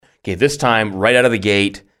Okay, this time, right out of the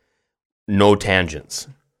gate, no tangents.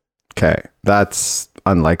 Okay, that's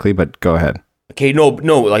unlikely, but go ahead. Okay, no,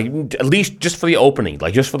 like at least just for the opening,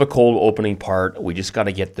 like just for the cold opening part, we just got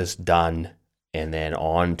to get this done, and then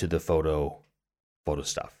on to the photo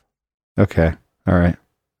stuff. Okay, all right,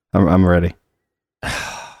 I'm ready.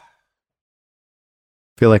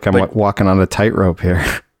 Feel like I'm walking on a tightrope here.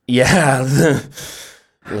 Yeah.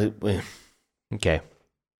 Okay.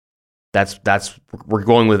 That's we're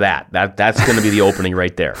going with that. That's going to be the opening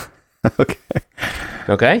right there.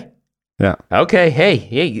 Okay? Yeah. Okay.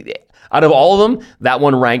 Hey. Out of all of them, that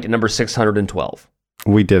one ranked at number 612.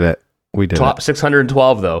 We did it. Top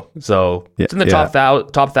 612 though. So it's in the top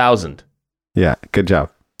 1,000. Yeah, good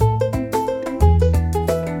job.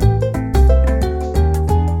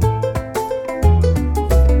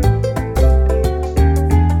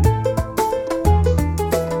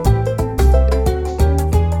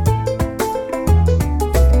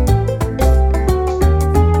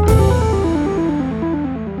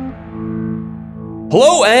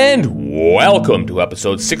 Hello and welcome to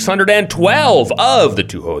episode 612 of the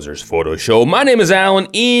Two Hosers Photo Show. My name is Alan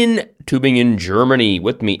in Tübingen, Germany.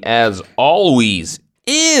 With me, as always,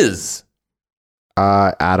 is...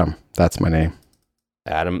 Adam. That's my name.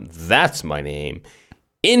 Adam, that's my name.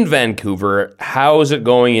 In Vancouver. How's it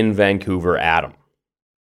going in Vancouver, Adam?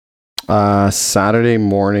 Saturday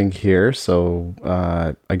morning here, so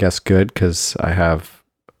I guess good, because I have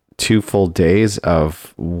 2 full days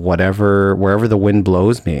of wherever the wind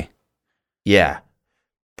blows me. Yeah.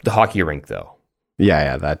 The hockey rink, though.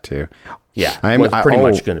 Yeah, that too. Yeah, that's pretty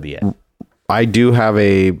much going to be it. I do have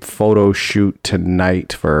a photo shoot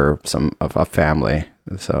tonight for a family,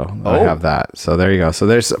 so I have that. So there you go. So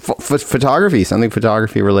there's photography, something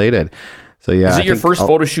photography related. So yeah. Is it your first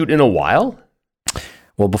photo shoot in a while?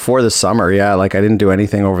 Well, before the summer, yeah. Like I didn't do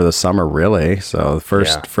anything over the summer, really. So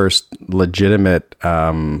the first legitimate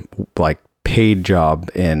like paid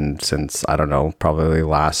job since I don't know, probably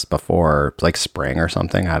before like spring or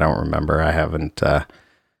something. I don't remember. I haven't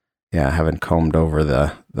combed over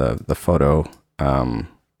the photo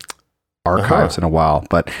archives in a while.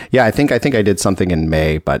 But yeah, I think I did something in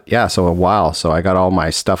May. But yeah, so a while. So I got all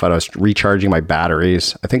my stuff out. I was recharging my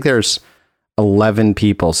batteries. I think there's 11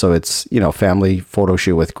 people, so it's family photo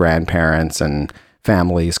shoot with grandparents and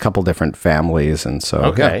families, couple different families, and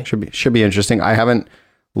so yeah, should be interesting. I haven't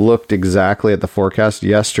looked exactly at the forecast.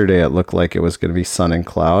 Yesterday it looked like it was going to be sun and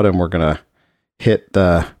cloud, and we're going to hit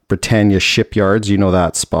the Britannia Shipyards. You know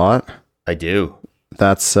that spot? I do.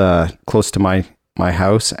 That's close to my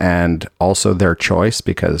house, and also their choice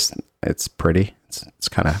because it's pretty. It's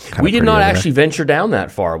kind of. We did not actually venture down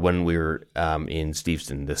that far when we were in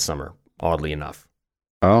Steveston this summer. Oddly enough.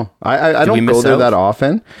 Oh, I don't go there that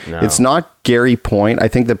often. No. It's not Gary Point. I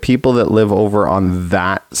think the people that live over on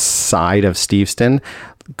that side of Steveston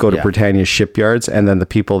go to Britannia Shipyards, and then the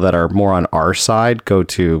people that are more on our side go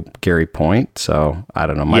to Gary Point. So I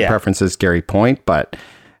don't know. My preference is Gary Point, but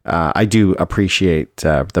I do appreciate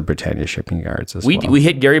the Britannia Shipyards as well. We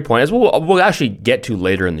hit Gary Point, as we'll actually get to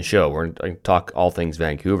later in the show. We're going to talk all things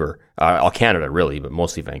Vancouver, all Canada really, but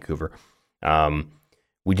mostly Vancouver.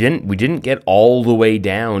 We didn't get all the way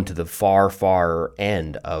down to the far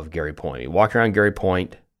end of Gary Point. We walked around Gary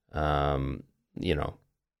Point, the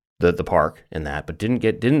park and that, but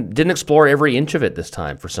didn't explore every inch of it this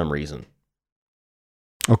time for some reason.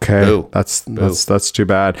 Okay, Boo. That's too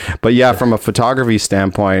bad. But yeah, from a photography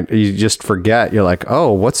standpoint, you just forget. You're like,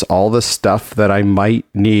 oh, what's all the stuff that I might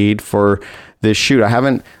need for this shoot? I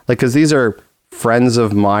haven't because these are friends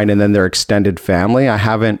of mine and then their extended family. I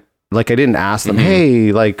didn't ask them,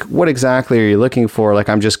 hey, like, what exactly are you looking for? Like,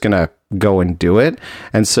 I'm just going to go and do it.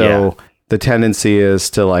 And so the tendency is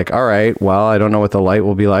to like, all right, well, I don't know what the light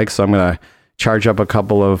will be like. So I'm going to charge up a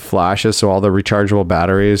couple of flashes. So all the rechargeable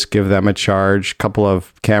batteries, give them a charge, couple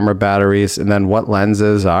of camera batteries. And then what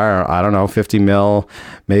lenses are, I don't know, 50 mil,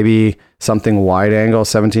 maybe something wide angle,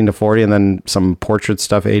 17 to 40, and then some portrait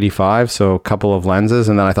stuff, 85. So a couple of lenses.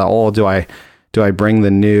 And then I thought, oh, do I bring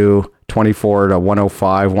the new 24 to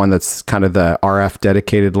 105 one that's kind of the RF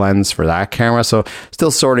dedicated lens for that camera? So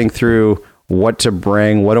still sorting through what to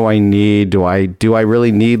bring. What do I need? Do I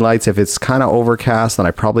really need lights? If it's kind of overcast, then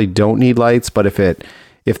I probably don't need lights. But if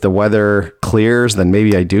the weather clears, then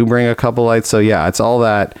maybe I do bring a couple lights. So yeah, it's all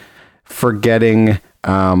that forgetting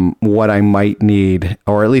what I might need,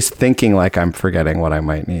 or at least thinking like I'm forgetting what I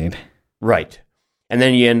might need. Right. And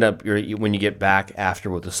then you end up, when you get back after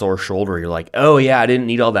with a sore shoulder, you're like, oh yeah, I didn't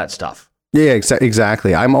need all that stuff. Yeah,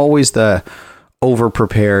 exactly. I'm always the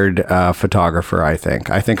over-prepared photographer, I think.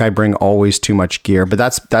 I bring always too much gear, but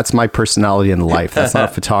that's my personality in life. That's not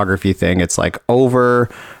a photography thing. It's like over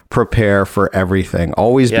prepare for everything.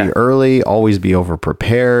 Always be early, always be over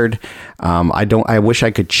prepared. I wish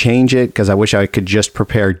I could change it, because I wish I could just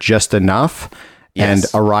prepare just enough and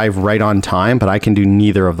arrive right on time, but I can do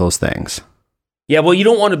neither of those things. Yeah, well, you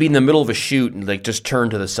don't want to be in the middle of a shoot and like just turn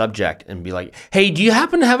to the subject and be like, "Hey, do you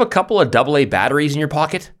happen to have a couple of AA batteries in your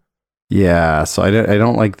pocket?" Yeah, so I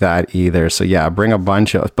don't like that either. So yeah, bring a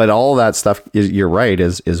bunch of, but all that stuff you're right,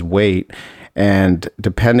 is weight. And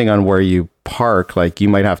depending on where you park, like you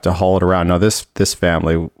might have to haul it around. Now this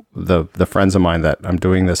family, the friends of mine that I'm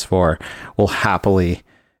doing this for, will happily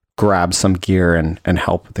grab some gear and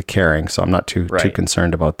help with the carrying. So I'm not too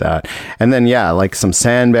concerned about that. And then, like some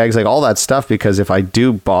sandbags, like all that stuff, because if I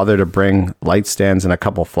do bother to bring light stands and a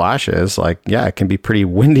couple flashes, like, it can be pretty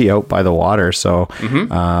windy out by the water. So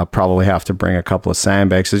probably have to bring a couple of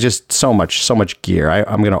sandbags. It's just so much gear.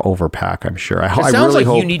 I'm going to overpack, I'm sure. It sounds like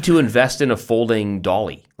you need to invest in a folding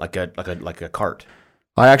dolly, like a cart.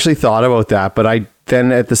 I actually thought about that, but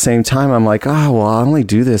then at the same time, I'm like, I only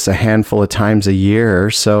do this a handful of times a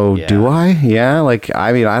year. So do I? Yeah. Like,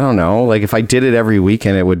 I mean, I don't know. Like if I did it every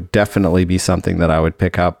weekend, it would definitely be something that I would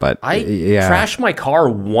pick up. But I trash my car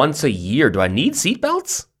once a year. Do I need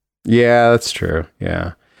seatbelts? Yeah, that's true.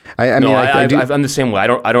 Yeah. I'm the same way. I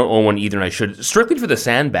don't own one either, and I should, strictly for the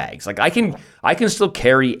sandbags. Like I can still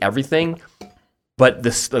carry everything. But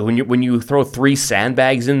this, when you throw 3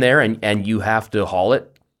 sandbags in there and you have to haul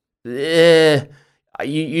it,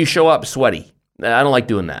 you show up sweaty. I don't like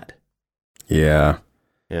doing that. Yeah.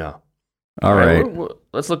 Yeah. All right.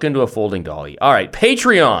 Let's look into a folding dolly. All right,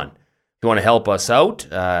 Patreon. If you want to help us out,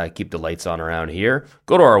 keep the lights on around here,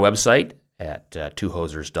 go to our website at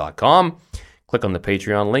twohosers.com. Click on the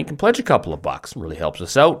Patreon link and pledge a couple of bucks. It really helps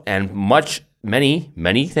us out. And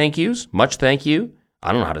many thank yous. Much thank you.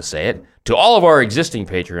 I don't know how to say it. To all of our existing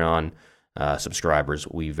Patreon subscribers,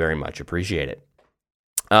 we very much appreciate it.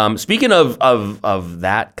 Speaking of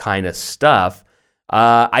that kind of stuff,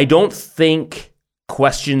 I don't think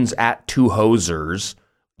questions@twohosers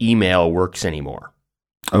email works anymore.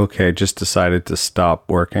 Okay, just decided to stop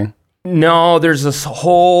working. No, there's this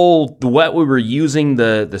whole what we were using,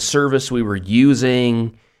 the service we were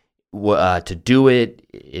using to do it.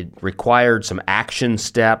 It required some action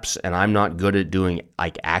steps, and I'm not good at doing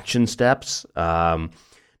like action steps.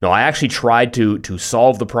 No, I actually tried to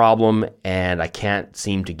solve the problem, and I can't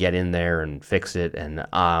seem to get in there and fix it, and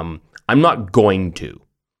I'm not going to.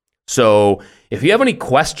 So if you have any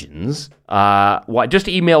questions, just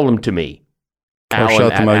email them to me. Or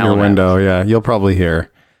shout them out your window. Yeah, you'll probably hear.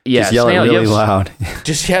 Yeah, just yell it really loud.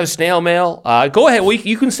 Just have snail mail. Go ahead.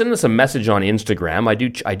 You can send us a message on Instagram. I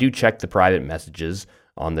do check the private messages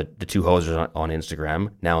on the Two Hosers on Instagram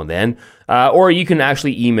now and then. Or you can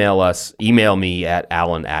actually email me at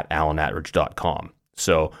alan@alanatridge.com.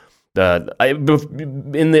 So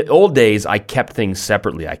in the old days, I kept things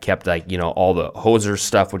separately. I kept all the Hoser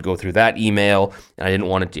stuff would go through that email, and I didn't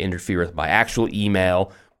want it to interfere with my actual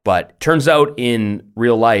email. But turns out in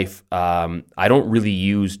real life, I don't really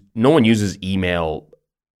no one uses email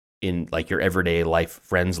in like your everyday life,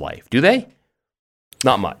 friend's life. Do they?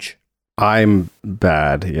 Not much. I'm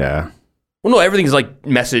bad, yeah. Well, no, everything's like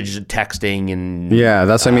message, texting, and... Yeah,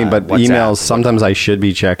 that's what I mean, but WhatsApp, emails, sometimes I should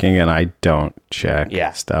be checking, and I don't check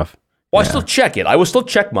stuff. Well, I still check it. I will still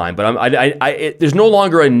check mine, but there's no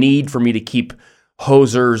longer a need for me to keep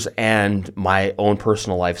Hosers and my own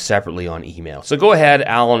personal life separately on email. So go ahead,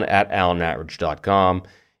 alan@alanatridge.com,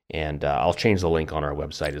 and I'll change the link on our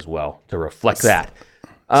website as well to reflect that.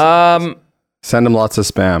 Send them lots of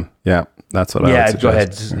spam. Yeah, that's what I would suggest. Go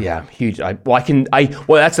ahead. Yeah, huge. Well,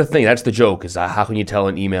 that's the thing. That's the joke, is how can you tell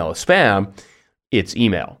an email is spam? It's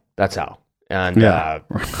email. That's how. And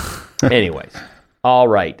anyways, all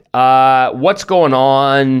right. What's going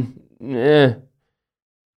on? The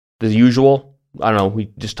usual. I don't know. We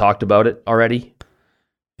just talked about it already.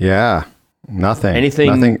 Yeah. Nothing.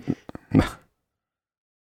 Anything?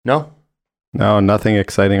 No? No, nothing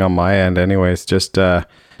exciting on my end anyways. Just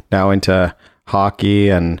now into hockey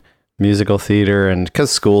and musical theater, and because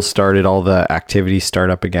school started, all the activities start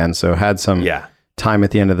up again. So had some time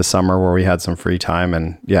at the end of the summer where we had some free time,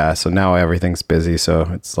 and so now everything's busy. So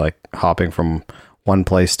it's like hopping from one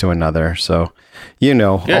place to another. So,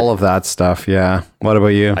 all of that stuff. Yeah. What about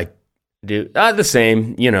you? Do the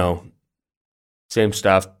same, same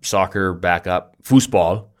stuff. Soccer back up,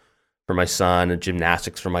 foosball for my son, and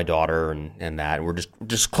gymnastics for my daughter, and that. And we're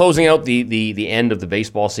just closing out the end of the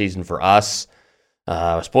baseball season for us. We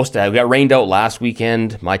got rained out last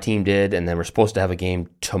weekend. My team did, and then we're supposed to have a game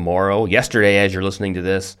yesterday, as you're listening to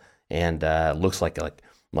this, and looks like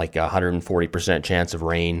 140% chance of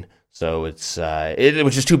rain. So it's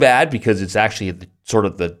which is too bad, because it's actually sort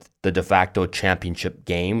of the de facto championship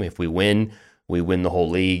game. If we win the whole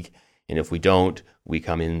league, and if we don't, we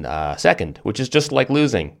come in second, which is just like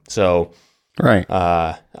losing. So, right.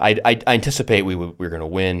 I anticipate we're going to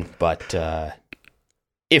win, but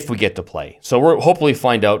if we get to play, so we'll hopefully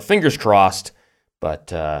find out. Fingers crossed,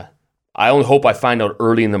 but I only hope I find out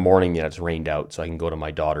early in the morning that it's rained out, so I can go to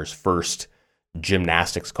my daughter's first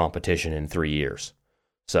gymnastics competition in 3 years.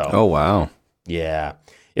 So, oh wow, yeah.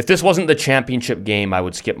 If this wasn't the championship game, I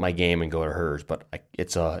would skip my game and go to hers. But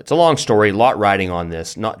it's a long story, a lot riding on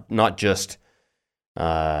this. Not just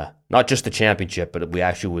the championship, but we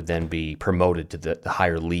actually would then be promoted to the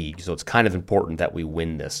higher league. So it's kind of important that we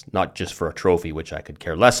win this, not just for a trophy, which I could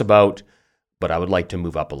care less about, but I would like to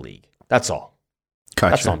move up a league. That's all.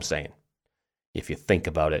 Gotcha. That's all I'm saying. If you think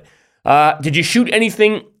about it, did you shoot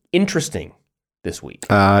anything interesting this week?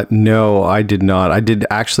 No, I did not. I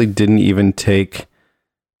didn't even take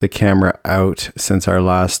the camera out since our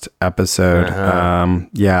last episode.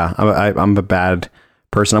 Yeah, I'm a bad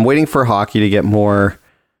person. I'm waiting for hockey to get more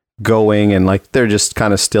going, and like they're just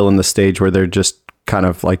kind of still in the stage where they're just kind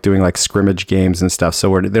of like doing like scrimmage games and stuff.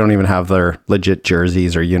 So they don't even have their legit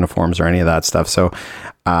jerseys or uniforms or any of that stuff. So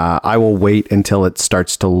I will wait until it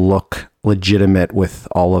starts to look legitimate with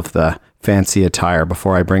all of the fancy attire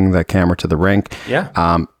before I bring the camera to the rink. Yeah.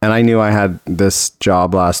 And I knew I had this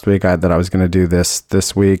job last week that I was going to do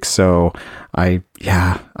this week. So I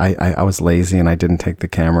was lazy and I didn't take the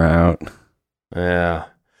camera out. Yeah.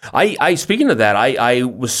 I speaking of that, I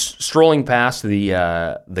was strolling past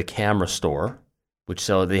the camera store, which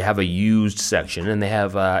so they have a used section, and they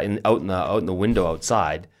have out in the window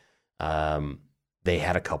outside, they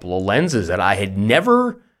had a couple of lenses that I had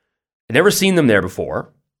never seen them there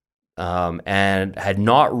before. And had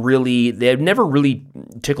never really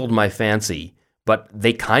tickled my fancy, but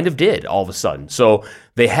they kind of did all of a sudden. So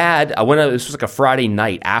they had, this was like a Friday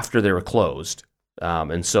night after they were closed.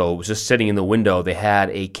 And so it was just sitting in the window. They had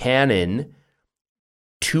a Canon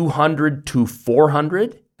 200 to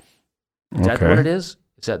 400. Is that what it is?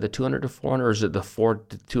 Is that the 200 to 400 or is it the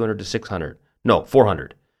 200 to 600? No,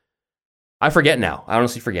 400. I forget now. I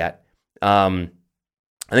honestly forget. I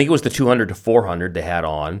think it was the 200 to 400 they had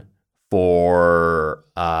on. For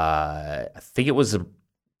I think it was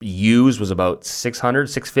used was about 600,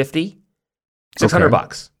 650, 600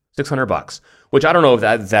 bucks, $600, which I don't know if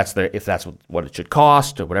that's what it should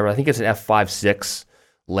cost or whatever. I think it's an f5.6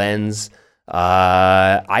 lens.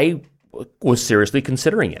 I was seriously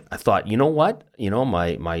considering it. I thought, you know what,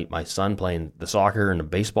 my son playing the soccer and the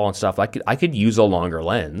baseball and stuff, I could use a longer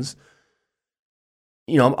lens.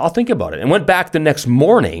 I'll think about it. And went back the next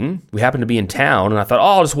morning. We happened to be in town, and I thought,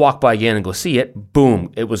 I'll just walk by again and go see it.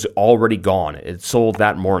 Boom. It was already gone. It sold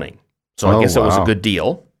that morning. So I guess it was a good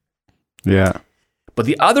deal. Yeah. But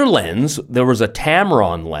the other lens, there was a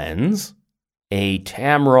Tamron lens, a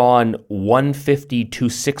Tamron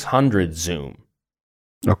 150-600 zoom.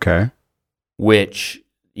 Okay. Which,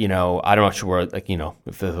 I'm not sure, if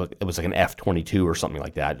it was like an f22 or something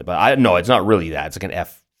like that. But no, it's not really that. It's like an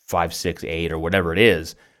f5, 6, 8 or whatever it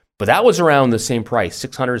is. But that was around the same price,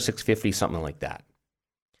 600, 650, something like that.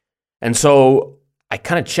 And so I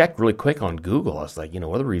kind of checked really quick on Google. I was like, what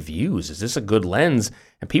are the reviews? Is this a good lens?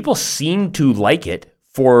 And people seem to like it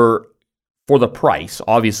for the price.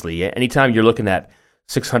 Obviously, anytime you're looking at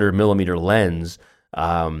 600 millimeter lens,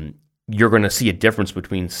 you're going to see a difference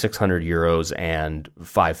between 600 euros and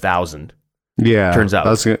 5,000. Yeah, turns out.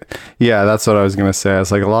 That's what I was gonna say.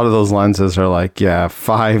 It's like a lot of those lenses are like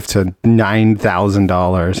 $5,000 to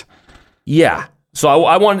 $9,000. Yeah. So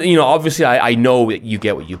I want, obviously I know that you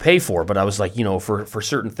get what you pay for, but I was like, for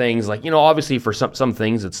certain things, like, obviously for some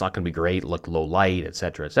things it's not going to be great, look low light, et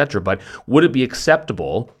cetera, but would it be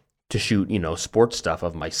acceptable to shoot, sports stuff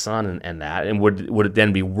of my son and that, and would it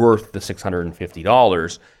then be worth the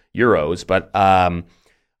 $650 euros? But I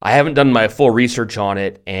haven't done my full research on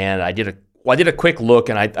it, and I did a quick look,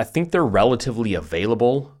 and I think they're relatively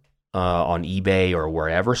available on eBay or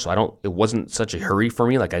wherever. So it wasn't such a hurry for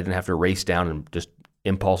me. Like I didn't have to race down and just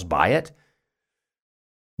impulse buy it.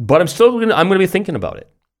 But I'm going to be thinking about it.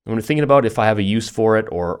 I'm going to be thinking about if I have a use for it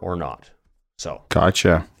or not. So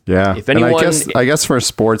gotcha. Yeah. If anyone, and I guess for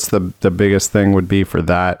sports, the biggest thing would be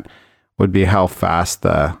how fast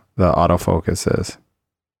the autofocus is.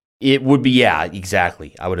 It would be, yeah,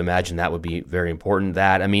 exactly. I would imagine that would be very important.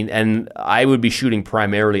 And I would be shooting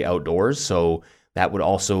primarily outdoors, so that would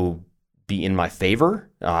also be in my favor.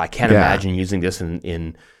 I can't imagine using this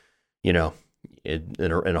in a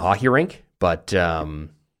hockey rink, but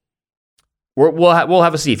we'll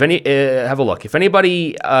have a see. If any, have a look. If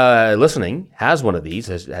anybody listening has one of these,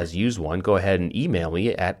 has used one, go ahead and email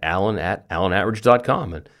me at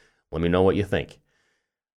alan@alanatridge.com and let me know what you think.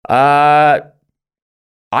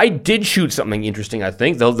 I did shoot something interesting, I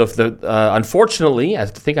think. Though unfortunately, I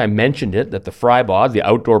think I mentioned it, that the Freibad, the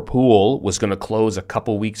outdoor pool, was going to close a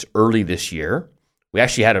couple weeks early this year. We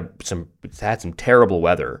actually had some terrible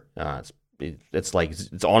weather. It's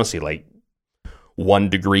honestly like 1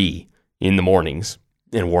 degree in the mornings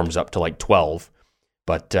and warms up to like 12.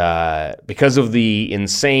 But because of the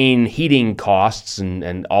insane heating costs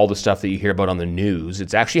and all the stuff that you hear about on the news,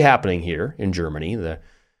 it's actually happening here in Germany. The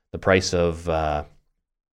price of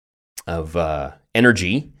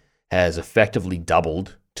energy has effectively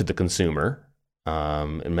doubled to the consumer.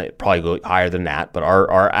 It might probably go higher than that, but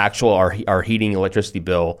our heating electricity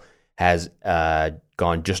bill has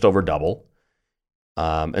gone just over double.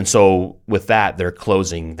 And so with that,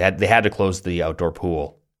 they had to close the outdoor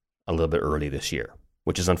pool a little bit early this year,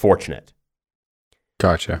 which is unfortunate.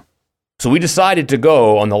 Gotcha. So we decided to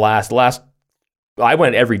go on the last. I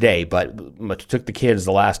went every day, but took the kids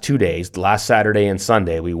the last 2 days, the last Saturday and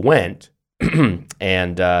Sunday. We went,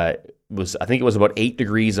 and I think it was about 8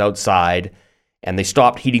 degrees outside, and they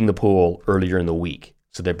stopped heating the pool earlier in the week.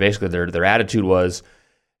 So they're basically their attitude was,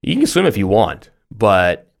 you can swim if you want,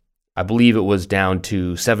 but I believe it was down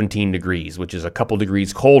to 17 degrees, which is a couple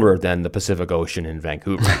degrees colder than the Pacific Ocean in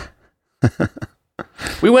Vancouver.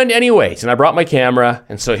 We went anyways, and I brought my camera,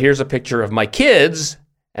 and so here's a picture of my kids.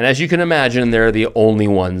 And as you can imagine, they're the only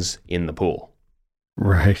ones in the pool.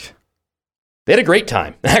 Right. They had a great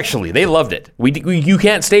time, actually. They loved it. You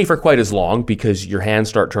can't stay for quite as long because your hands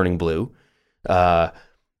start turning blue.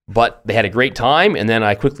 But they had a great time, and then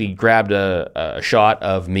I quickly grabbed a shot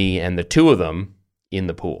of me and the two of them in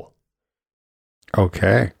the pool.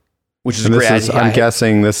 Okay. Which is great. I'm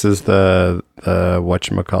guessing this is the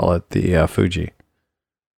whatchamacallit, the Fuji.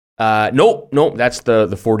 Nope, that's the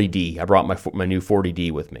 40D. I brought my new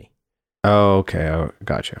 40D with me. Oh, okay. Oh,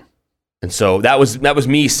 gotcha. And so that was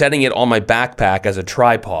me setting it on my backpack as a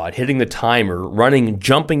tripod, hitting the timer, running,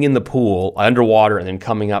 jumping in the pool underwater, and then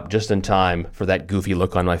coming up just in time for that goofy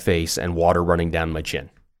look on my face and water running down my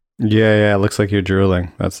chin. Yeah. It looks like you're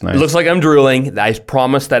drooling. That's nice. It looks like I'm drooling. I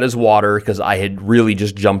promise that is water because I had really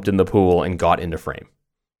just jumped in the pool and got into frame.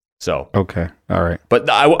 So okay, all right. But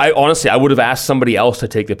I honestly, I would have asked somebody else to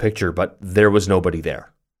take the picture, but there was nobody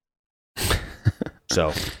there.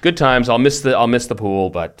 So good times. I'll miss the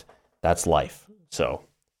pool, but that's life. So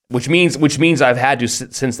which means I've had to,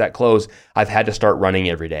 since that closed, I've had to start running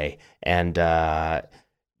every day. And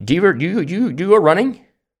do you go running?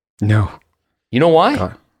 No. You know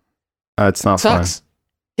why? It's not sucks. Fun.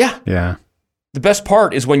 Yeah. Yeah. The best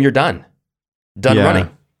part is when you're done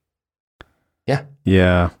running. Yeah.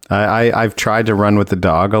 Yeah. I've tried to run with the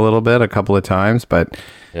dog a couple of times, but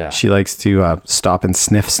she likes to stop and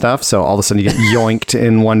sniff stuff. So all of a sudden you get yoinked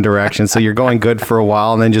in one direction. So you're going good for a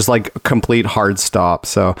while and then just like complete hard stop.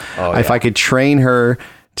 So if I could train her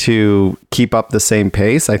to keep up the same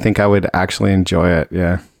pace, I think I would actually enjoy it.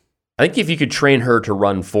 Yeah. I think if you could train her to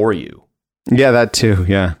run for you. Yeah, that too.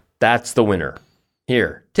 Yeah. That's the winner.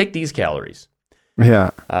 Here, take these calories.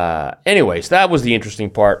 Yeah. Anyways, that was the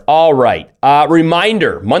interesting part. All right.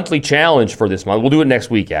 Reminder, monthly challenge for this month. We'll do it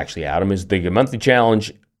next week, actually, Adam, is the monthly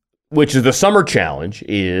challenge, which is the summer challenge,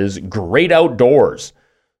 is Great Outdoors.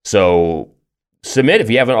 So submit if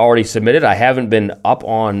you haven't already submitted. I haven't been up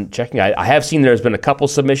on checking. I have seen there's been a couple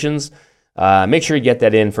submissions. Make sure you get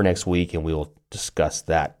that in for next week, and we will discuss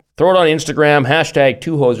that. Throw it on Instagram, hashtag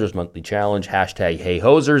 2Hosers Monthly Challenge, hashtag Hey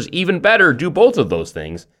Hosers. Even better, do both of those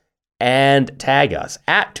things and tag us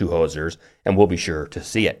at 2Hosers, and we'll be sure to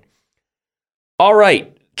see it. All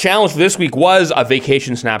right, challenge for this week was a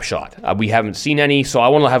vacation snapshot. We haven't seen any, so I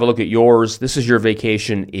want to have a look at yours. This is your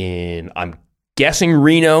vacation in, I'm guessing,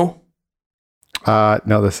 Reno?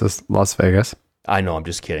 No, this is Las Vegas. I know, I'm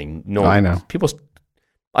just kidding. No, I know.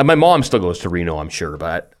 My mom still goes to Reno, I'm sure,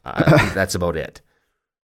 but I think that's about it.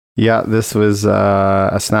 Yeah, this was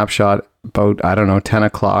a snapshot about, 10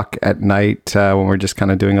 o'clock at night when we're just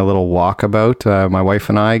kind of doing a little walkabout. My wife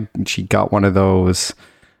and I, she got one of those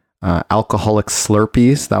alcoholic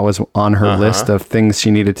Slurpees. That was on her list of things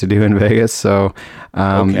she needed to do in Vegas. So,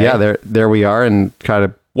 yeah, there we are. And kind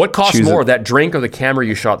of what costs more, that drink or the camera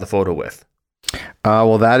you shot the photo with?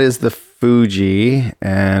 Well, that is the Fuji.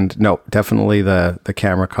 And no, definitely the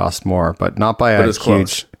camera cost more, but not by a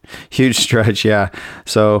huge stretch. Yeah.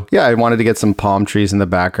 So yeah, I wanted to get some palm trees in the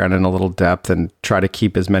background and a little depth and try to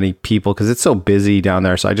keep as many people, because it's so busy down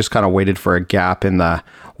there. So I just kind of waited for a gap in the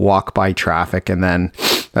walk by traffic and then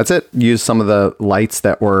That's it. Use some of the lights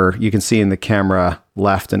that you can see in the camera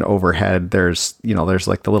left and overhead. There's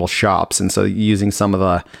like the little shops. And so using some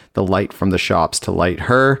of the light from the shops to light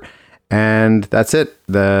her. And that's it.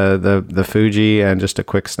 The Fuji and just a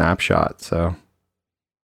quick snapshot. So,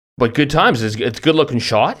 but good times. It's a good looking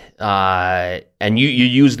shot. And you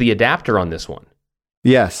use the adapter on this one.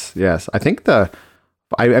 Yes. I think I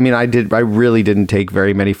really didn't take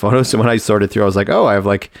very many photos. So when I sorted through, I was like, oh, I have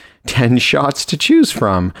like 10 shots to choose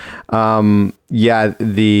from. All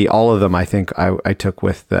of them, I think I took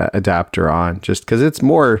with the adapter on, just because it's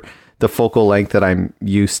more the focal length that I'm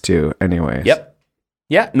used to anyways. Yep.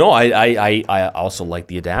 Yeah, no, I also like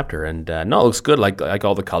the adapter, and it looks good, like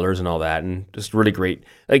all the colors and all that, and just really great.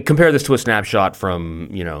 Like, compare this to a snapshot from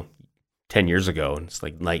 10 years ago, and it's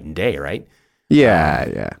like night and day, right?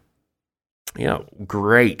 Yeah.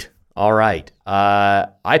 Great. All right.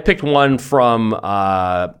 I picked one from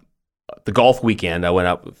the golf weekend. I went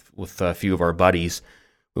up with a few of our buddies.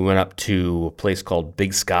 We went up to a place called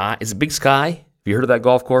Big Sky. Is it Big Sky? Have you heard of that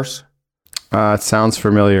golf course? It sounds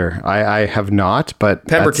familiar. I have not, but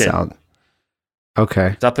Pemberton. Okay.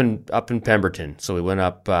 It's up in Pemberton. So we went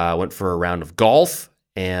up, went for a round of golf,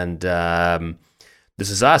 and this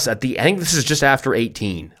is us I think this is just after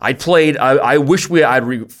 18. I wish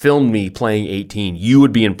I'd filmed me playing 18. You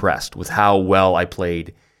would be impressed with how well I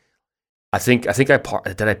played. I think did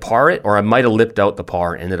I par it, or I might have lipped out the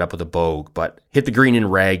par and ended up with a bogue, but hit the green in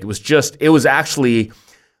reg. It was actually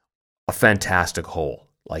a fantastic hole.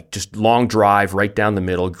 Like, just long drive right down the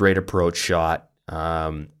middle, great approach shot.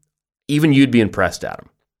 Even you'd be impressed at him.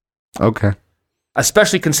 Okay.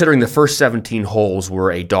 Especially considering the first 17 holes were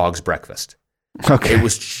a dog's breakfast. Okay. It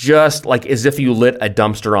was just like as if you lit a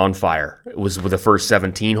dumpster on fire. It was with the first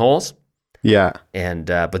 17 holes. Yeah. And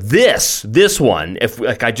but this one, if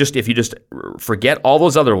you just forget all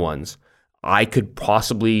those other ones, I could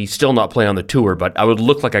possibly still not play on the tour, but I would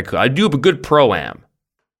look like I could. I'd do a good pro-am.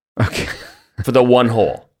 Okay. For the one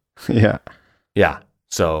hole. Yeah. Yeah.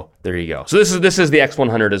 So there you go. So this is the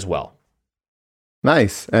X100 as well.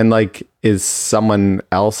 Nice. And like, is someone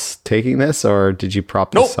else taking this, or did you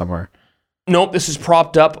prop this somewhere? Nope. This is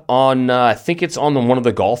propped up on, I think it's on one of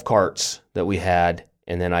the golf carts that we had.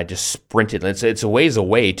 And then I just sprinted. It's a ways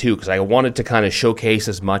away too, because I wanted to kind of showcase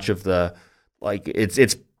as much of the, like, it's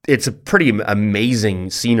a pretty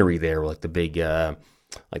amazing scenery there, like the big,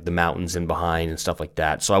 like the mountains in behind and stuff like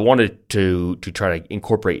that. So I wanted to try to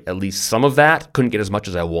incorporate at least some of that. Couldn't get as much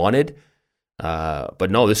as I wanted.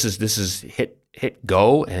 But no, this is hit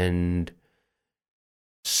go and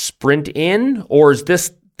sprint in, or is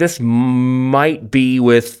this might be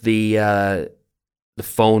with the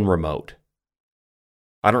phone remote.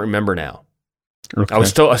 I don't remember now. Okay. I'm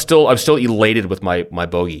still elated with my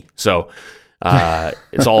bogey. So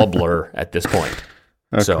it's all a blur at this point.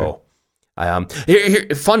 Okay. So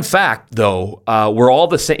fun fact though, we're all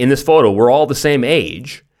the same in this photo. We're all the same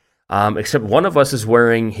age, except one of us is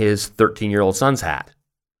wearing his 13-year-old son's hat.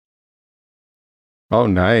 Oh,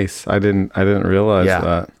 nice! I didn't realize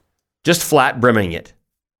that. Just flat brimming it.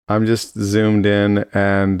 I'm just zoomed in,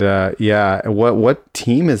 and what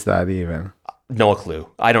team is that even? No clue.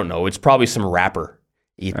 I don't know. It's probably some rapper.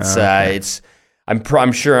 It's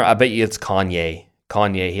I'm sure. I bet you it's Kanye.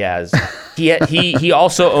 He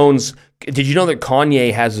also owns. Did you know that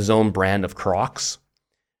Kanye has his own brand of Crocs?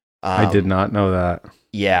 I did not know that.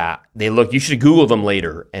 Yeah, they look. You should Google them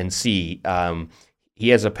later and see. He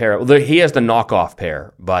has a pair. He has the knockoff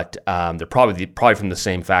pair, but they're probably from the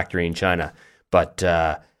same factory in China. But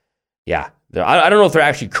yeah, I don't know if they're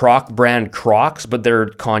actually Croc brand Crocs, but they're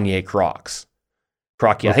Kanye Crocs.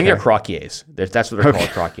 Croquier. I think they're Croquiers. That's what they're called,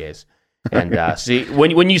 Croquiers. And see,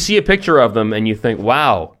 when you see a picture of them and you think,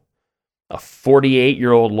 wow, a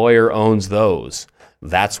 48-year-old lawyer owns those.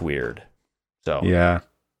 That's weird. So yeah.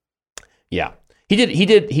 He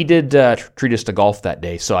did treat us to golf that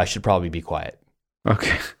day, so I should probably be quiet.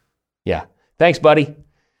 Okay. Yeah. Thanks, buddy.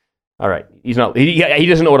 All right. He's not. He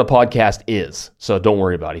doesn't know what a podcast is, so don't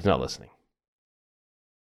worry about it. He's not listening.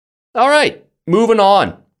 All right. Moving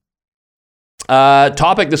on.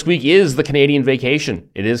 Topic this week is the Canadian vacation.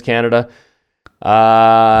 It is Canada.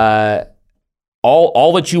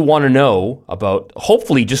 All that you want to know about,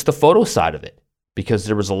 hopefully just the photo side of it, because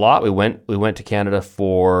there was a lot. We went to Canada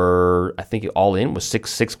for, I think all in was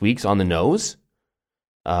six weeks on the nose.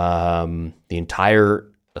 The entire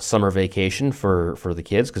summer vacation for the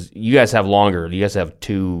kids, because you guys have longer. You guys have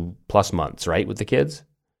 2+ months, right, with the kids?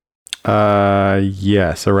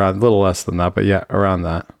 Yes, around a little less than that, but yeah, around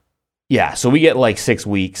that. Yeah, so we get like 6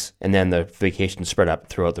 weeks, and then the vacation spread up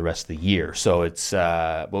throughout the rest of the year. So it's we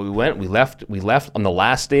left on the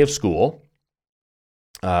last day of school,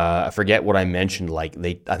 I forget what I mentioned. Like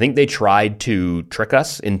I think they tried to trick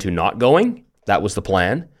us into not going. That was the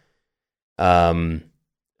plan. The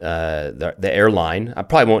airline, I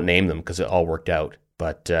probably won't name them because it all worked out.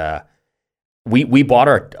 But I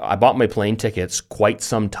bought my plane tickets quite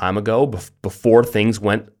some time ago before things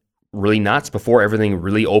went really nuts, before everything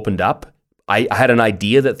really opened up. I had an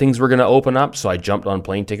idea that things were going to open up, so I jumped on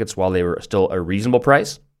plane tickets while they were still a reasonable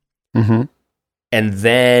price. Mm-hmm. And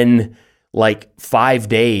then, like 5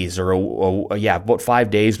 days, about 5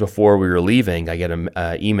 days before we were leaving, I get an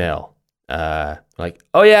email like,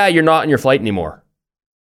 "Oh yeah, you're not on your flight anymore."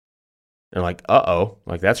 And I'm like, "Uh-oh,"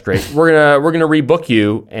 like that's great. We're gonna rebook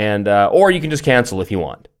you, and or you can just cancel if you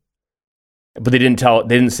want. But they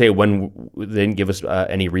didn't say when. They didn't give us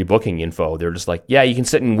any rebooking info. They're just like, yeah, you can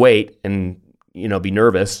sit and wait and be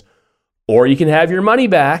nervous, or you can have your money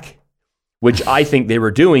back, which I think they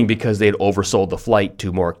were doing because they had oversold the flight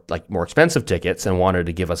to more expensive tickets and wanted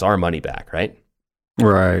to give us our money back, right?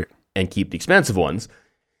 Right. And keep the expensive ones.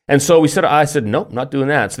 And so I said, nope, not doing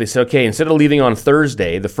that. So they said, okay, instead of leaving on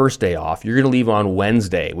Thursday, the first day off, you're going to leave on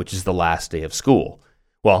Wednesday, which is the last day of school.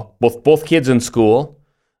 Well, both kids in school.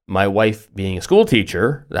 My wife being a school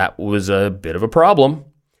teacher, that was a bit of a problem.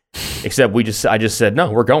 Except I just said,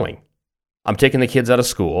 no, we're going. I'm taking the kids out of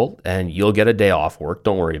school, and you'll get a day off work.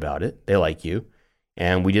 Don't worry about it. They like you.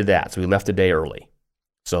 And we did that. So we left a day early.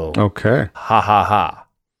 So, okay. Ha.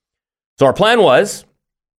 So our plan was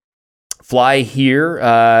fly here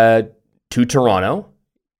to Toronto,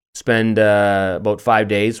 spend about 5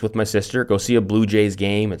 days with my sister, go see a Blue Jays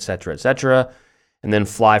game, et cetera, and then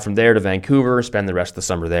fly from there to Vancouver, spend the rest of the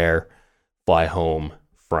summer there, fly home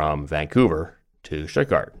from Vancouver to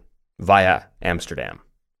Stuttgart via Amsterdam.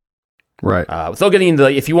 Right. Without getting into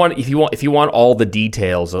if you want all the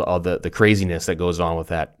details of the craziness that goes on with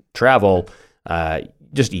that travel,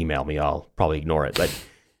 just email me. I'll probably ignore it, but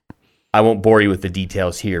I won't bore you with the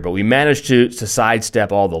details here. But we managed to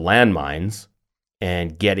sidestep all the landmines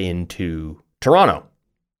and get into Toronto.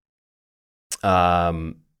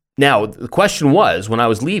 Now, the question was, when I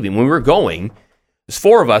was leaving, when we were going, there's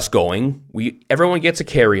 4 of us going. Everyone gets a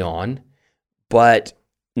carry-on, but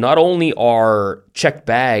not only are checked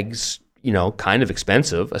bags, kind of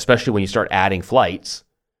expensive, especially when you start adding flights,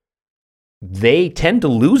 they tend to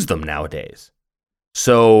lose them nowadays.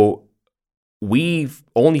 So we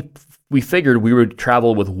figured we would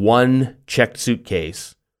travel with 1 checked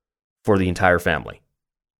suitcase for the entire family.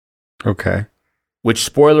 Okay. Which,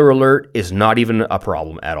 spoiler alert, is not even a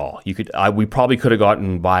problem at all. We probably could have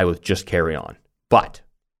gotten by with just carry-on. But,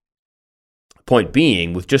 point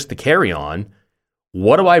being, with just the carry-on,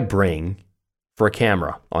 what do I bring for a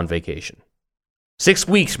camera on vacation? 6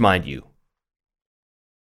 weeks, mind you.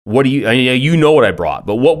 What do you know what I brought,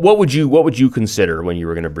 but what would you consider when you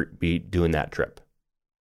were going to be doing that trip?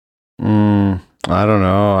 I don't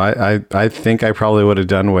know. I think I probably would have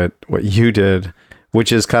done what you did,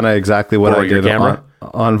 which is kind of exactly what I did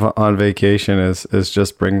on vacation is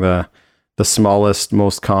just bring the smallest,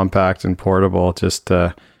 most compact and portable, just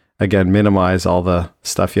to, again, minimize all the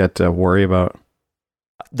stuff you had to worry about.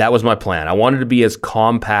 That was my plan. I wanted to be as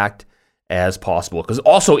compact as possible, because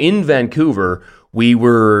also in Vancouver, we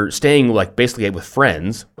were staying basically with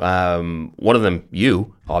friends. One of them,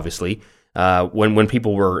 you, obviously. When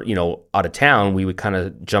people were out of town, we would kind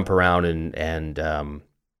of jump around and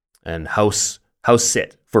house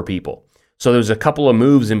sit for people. So there's a couple of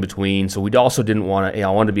moves in between. So we also didn't want to. I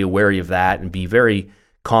wanted to be wary of that and be very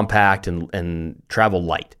compact and travel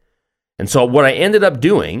light. And so what I ended up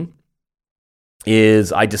doing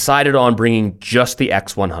is I decided on bringing just the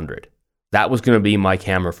X100. That was going to be my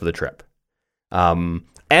camera for the trip. And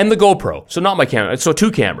the GoPro. So not my camera. So 2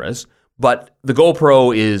 cameras, but the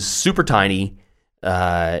GoPro is super tiny,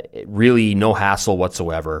 really no hassle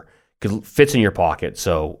whatsoever. Fits in your pocket,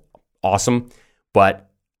 so awesome. But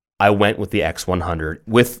I went with the X100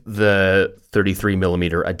 with the 33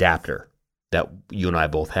 millimeter adapter that you and I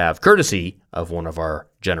both have, courtesy of one of our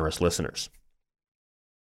generous listeners.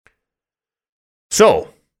 So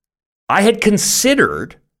I had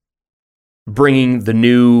considered bringing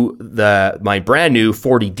my brand new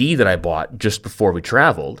 40D that I bought just before we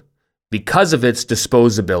traveled because of its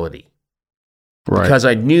disposability. Right. Because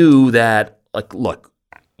I knew that, look,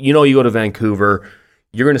 you go to Vancouver,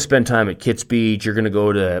 you're going to spend time at Kits Beach, you're going to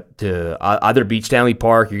go to either Beach Stanley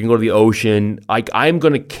Park, you're going to go to the ocean. I'm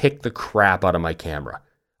going to kick the crap out of my camera.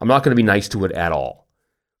 I'm not going to be nice to it at all.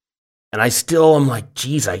 And I'm like,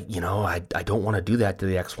 geez, I don't want to do that to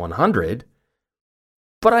the X100.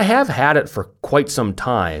 But I have had it for quite some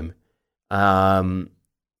time. Why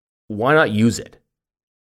not use it?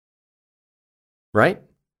 Right?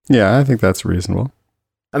 Yeah, I think that's reasonable.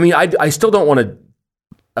 I mean, I still don't want to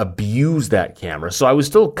abuse that camera, so I was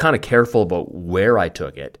still kind of careful about where I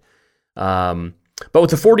took it. But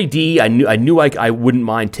with the 40D, I knew I wouldn't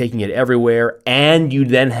mind taking it everywhere, and you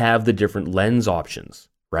then have the different lens options,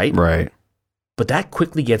 right? Right. But that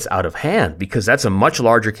quickly gets out of hand because that's a much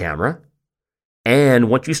larger camera, and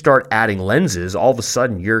once you start adding lenses, all of a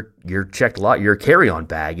sudden your carry-on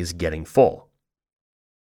bag is getting full.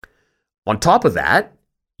 On top of that,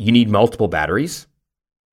 you need multiple batteries.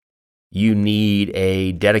 You need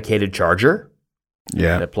a dedicated charger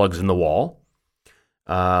that plugs in the wall.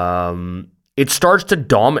 It starts to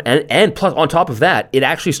dominate, and plus on top of that, it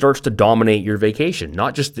actually starts to dominate your vacation.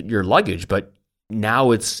 Not just your luggage, but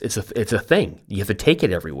now it's a thing. You have to take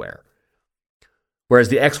it everywhere. Whereas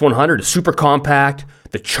the X100 is super compact.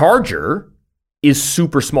 The charger is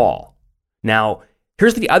super small. Now,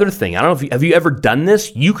 here's the other thing. I don't know have you ever done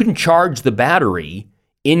this? You can charge the battery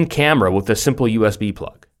in camera with a simple USB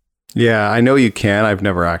plug. Yeah, I know you can. I've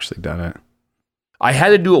never actually done it. I had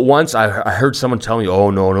to do it once. I heard someone tell me,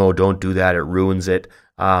 "Oh no, don't do that. It ruins it."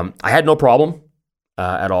 I had no problem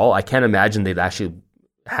at all. I can't imagine they'd actually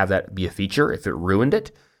have that be a feature. If it ruined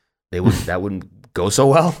it, that wouldn't go so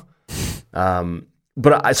well.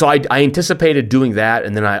 But I anticipated doing that,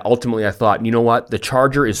 and then I thought, you know what? The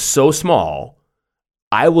charger is so small,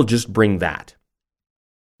 I will just bring that.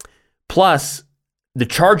 Plus, the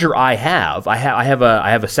charger I have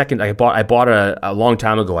a second. I bought a long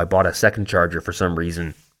time ago. I bought a second charger for some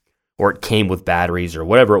reason, or it came with batteries or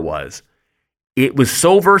whatever it was. It was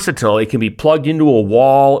so versatile. It can be plugged into a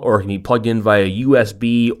wall, or it can be plugged in via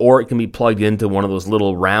USB, or it can be plugged into one of those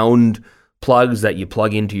little round plugs that you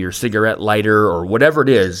plug into your cigarette lighter or whatever it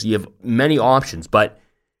is. You have many options, but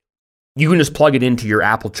you can just plug it into your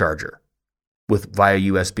Apple charger via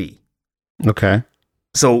USB. Okay.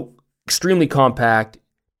 So extremely compact,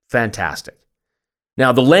 fantastic.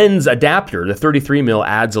 Now the lens adapter, the 33mm,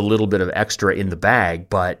 adds a little bit of extra in the bag,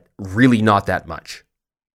 but really not that much.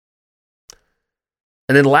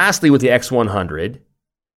 And then lastly, with the X100,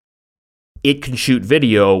 it can shoot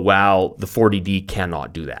video while the 40D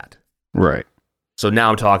cannot do that. Right. So now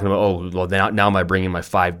I'm talking about, now am I bringing my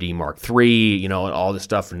 5D Mark III, and all this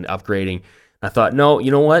stuff and upgrading. I thought, no,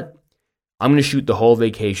 you know what? I'm going to shoot the whole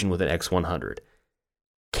vacation with an X100.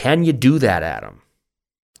 Can you do that, Adam?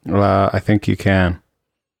 I think you can.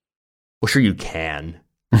 Well, sure you can,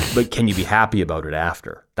 but can you be happy about it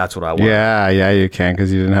after? That's what I want. Yeah, you can,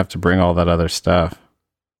 because you didn't have to bring all that other stuff.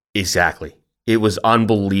 Exactly. It was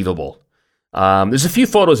unbelievable. There's a few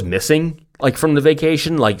photos missing, like from the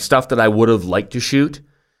vacation, like stuff that I would have liked to shoot.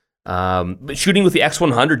 But shooting with the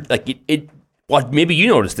X100, like well, maybe you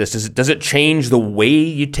noticed this. Does it change the way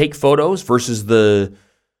you take photos versus the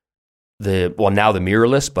now the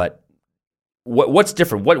mirrorless? But what's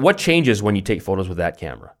different? What changes when you take photos with that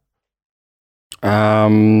camera?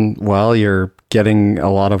 Well, you're getting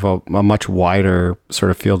a lot of a much wider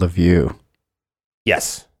sort of field of view.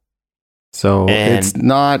 Yes. So it's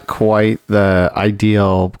not quite the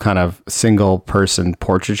ideal kind of single person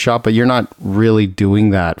portrait shot, but you're not really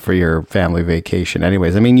doing that for your family vacation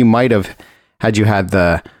anyways. I mean, you might have had you had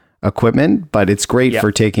the equipment, but it's great for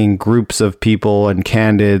taking groups of people and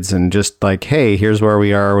candids and just like, hey, here's where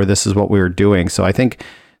we are, or this is what we were doing. So I think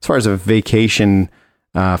as far as a vacation,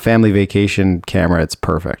 family vacation camera, it's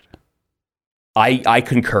perfect. I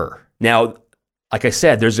concur. Now, like I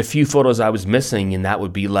said, there's a few photos I was missing, and that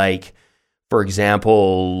would be like, for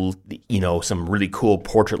example, some really cool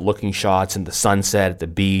portrait-looking shots in the sunset at the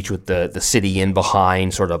beach with the city in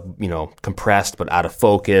behind, sort of, compressed but out of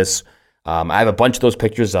focus. I have a bunch of those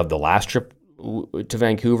pictures of the last trip to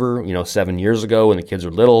Vancouver, 7 years ago when the kids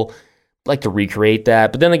were little. I'd like to recreate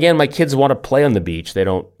that. But then again, my kids want to play on the beach. They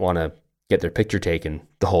don't want to get their picture taken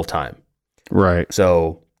the whole time. Right.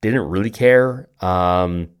 So they didn't really care.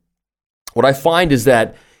 What I find is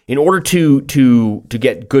that in order to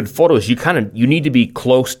get good photos, you need to be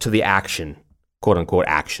close to the action, quote unquote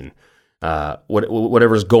action,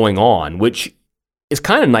 whatever's going on, which is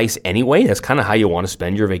kind of nice anyway. That's kind of how you want to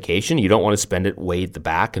spend your vacation. You don't want to spend it way at the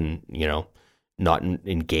back and not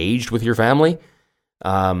engaged with your family.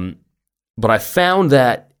 But I found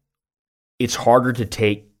that it's harder to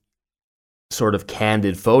take sort of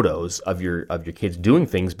candid photos of your kids doing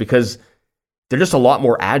things because they're just a lot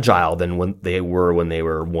more agile than when they were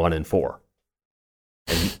 1 and 4.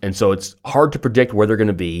 And so it's hard to predict where they're going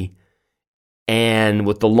to be. And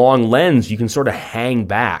with the long lens, you can sort of hang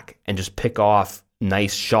back and just pick off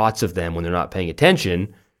nice shots of them when they're not paying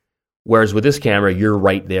attention. Whereas with this camera, you're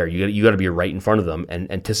right there. You got to be right in front of them and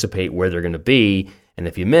anticipate where they're going to be. And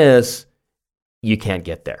if you miss, you can't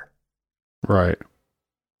get there. Right.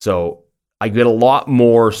 So I get a lot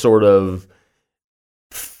more sort of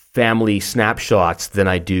family snapshots than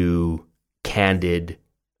I do candid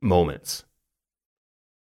moments,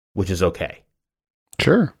 which is okay.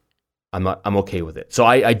 Sure. I'm okay with it. So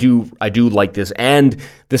I do like this, and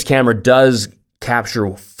this camera does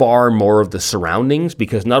capture far more of the surroundings,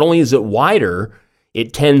 because not only is it wider,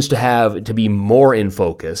 it tends to be more in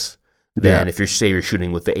focus than if you're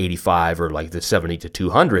shooting with the 85 or like the 70 to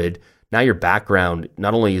 200. Now your background,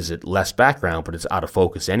 not only is it less background, but it's out of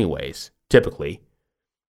focus anyways, typically.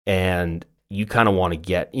 And you kind of want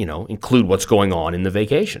to include what's going on in the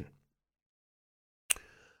vacation.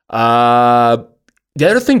 The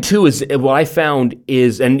other thing too is what I found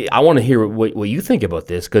is, and I want to hear what you think about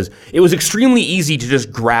this, because it was extremely easy to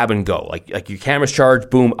just grab and go. Like your camera's charged,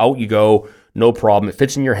 boom, out you go, no problem. It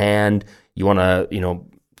fits in your hand. You want to,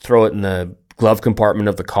 throw it in the glove compartment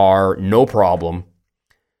of the car, no problem.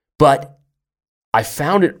 But I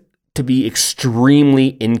found it to be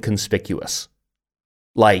extremely inconspicuous.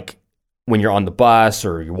 Like when you're on the bus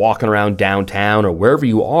or you're walking around downtown or wherever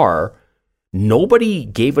you are, nobody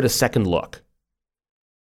gave it a second look.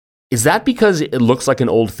 Is that because it looks like an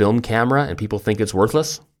old film camera and people think it's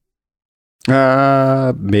worthless?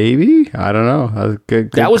 Maybe. I don't know.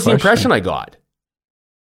 Good that was question. The impression I got.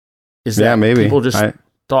 Is that maybe. People just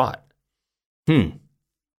thought, I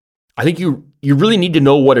think you really need to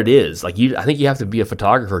know what it is. Like I think you have to be a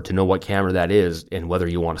photographer to know what camera that is and whether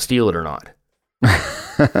you want to steal it or not.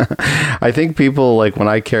 I think people, like when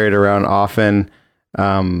I carry it around often,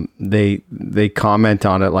 they comment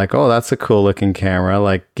on it like, oh, that's a cool looking camera.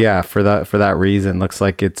 Like, yeah, for that reason, looks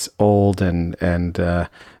like it's old and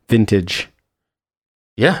vintage.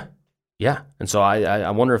 Yeah. And so I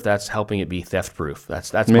wonder if that's helping it be theft proof.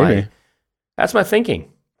 That's maybe. That's my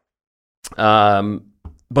thinking.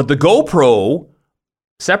 But the GoPro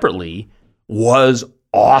separately was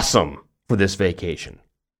awesome for this vacation.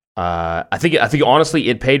 I think honestly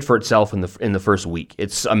it paid for itself in the first week.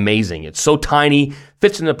 It's amazing. It's so tiny,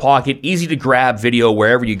 fits in the pocket, easy to grab video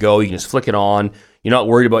wherever you go. You can just flick it on. You're not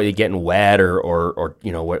worried about you getting wet or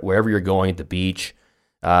wherever you're going at the beach.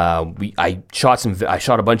 I shot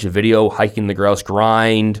a bunch of video hiking the Grouse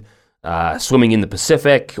Grind, swimming in the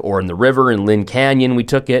Pacific or in the river in Lynn Canyon. We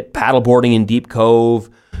took it paddleboarding in Deep Cove,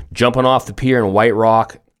 jumping off the pier in White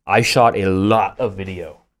Rock. I shot a lot of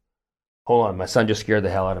video. Hold on, my son just scared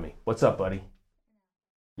the hell out of me. What's up, buddy?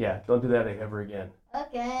 Yeah, don't do that ever again.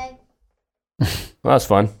 Okay. Well, that's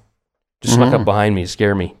fun. Just snuck up behind me to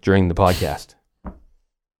scare me during the podcast.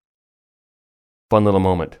 Fun little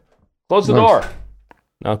moment. Close the door.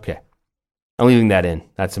 Okay. I'm leaving that in.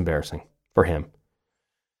 That's embarrassing for him.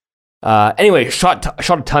 Anyway, shot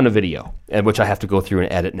a ton of video, which I have to go through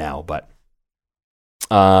and edit now. But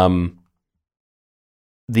I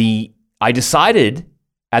decided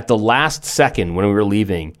at the last second when we were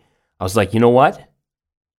leaving, I was like, you know what?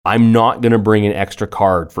 I'm not going to bring an extra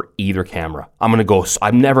card for either camera. I'm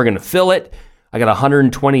never going to fill it. I got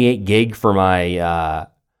 128 gig for my, I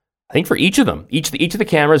think for each of them. Each of the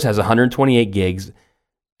cameras has 128 gigs.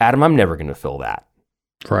 Adam, I'm never going to fill that.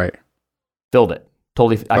 Right. Filled it.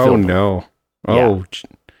 Totally. Oh, no. Oh,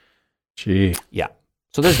 gee. Yeah.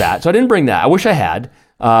 So there's that. So I didn't bring that. I wish I had.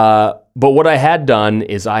 But what I had done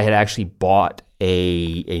is I had actually bought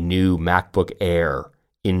a new MacBook Air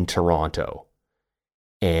in Toronto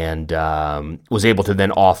and was able to then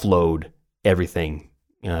offload everything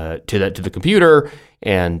to the computer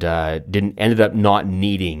and ended up not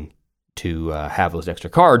needing to have those extra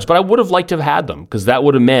cards. But I would have liked to have had them, because that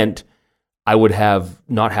would have meant I would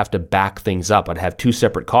not have to back things up. I'd have two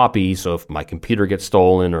separate copies. So if my computer gets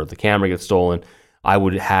stolen or the camera gets stolen, I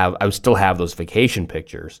would still have those vacation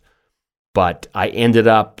pictures. But I ended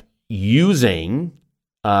up using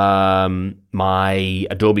my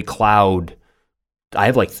Adobe Cloud. I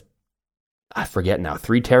have I forget now,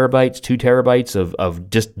 3 terabytes, 2 terabytes of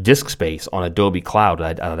just disk space on Adobe Cloud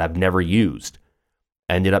that I've never used.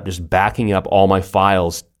 I ended up just backing up all my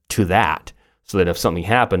files to that, so that if something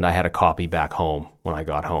happened, I had a copy back home when I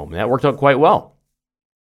got home. And that worked out quite well.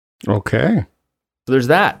 Okay. So there's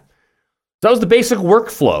that. So that was the basic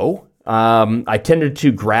workflow. I tended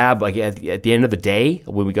to grab, like at the end of the day,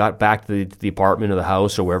 when we got back to the apartment or the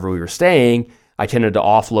house or wherever we were staying, I tended to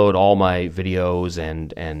offload all my videos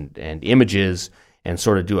and images and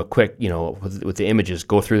sort of do a quick, with the images,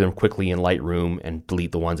 go through them quickly in Lightroom and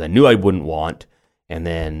delete the ones I knew I wouldn't want. And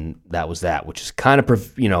then that was that, which is kind of,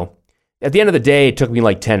 at the end of the day, it took me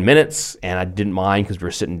like 10 minutes, and I didn't mind because we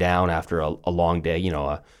were sitting down after a long day,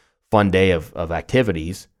 a fun day of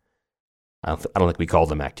activities. I don't think we called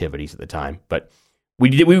them activities at the time, but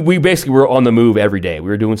we basically were on the move every day. We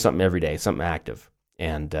were doing something every day, something active.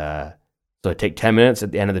 And So I take 10 minutes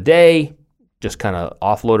at the end of the day, just kind of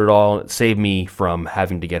offload it all. It saved me from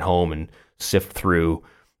having to get home and sift through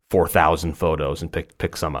 4,000 photos and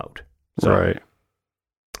pick some out. So, right.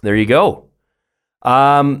 There you go.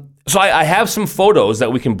 So I have some photos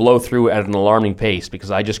that we can blow through at an alarming pace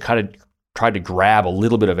because I just kind of tried to grab a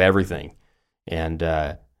little bit of everything, and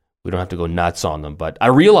we don't have to go nuts on them. But I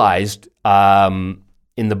realized in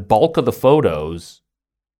the bulk of the photos,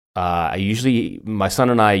 my son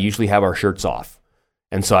and I usually have our shirts off.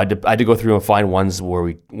 And so I had to go through and find ones where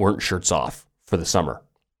we weren't shirts off for the summer.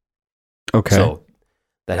 Okay. So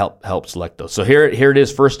that helped select those. So here it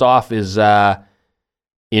is. First off is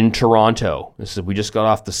in Toronto. We just got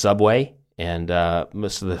off the subway, and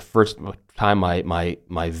this is the first time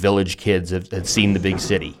my village kids had seen the big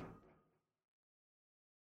city.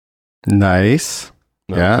 Nice.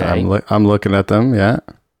 Okay. Yeah, I'm looking at them. Yeah.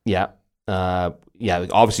 Yeah.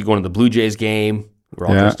 Obviously going to the Blue Jays game. We're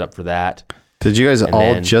all dressed up for that. Did you guys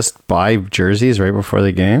just buy jerseys right before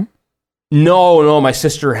the game? No. My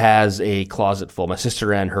sister has a closet full. My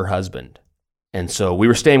sister and her husband, and so we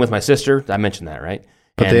were staying with my sister. I mentioned that, right?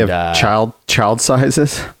 But they have child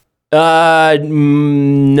sizes.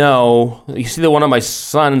 No. You see, the one on my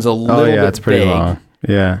son's a little bit it's pretty big. Long.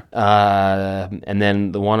 Yeah. And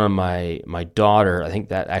then the one on my daughter, I think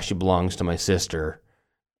that actually belongs to my sister.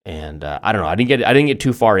 And I don't know. I didn't get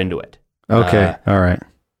too far into it. Okay. All right.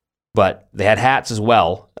 But they had hats as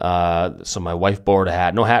well. So my wife borrowed a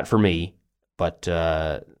hat. No hat for me, but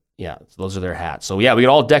those are their hats. So yeah, we get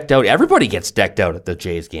all decked out. Everybody gets decked out at the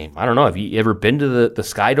Jays game. I don't know. Have you ever been to the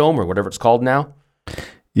Sky Dome or whatever it's called now?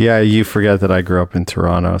 Yeah, you forget that I grew up in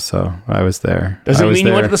Toronto, so I was there. Doesn't mean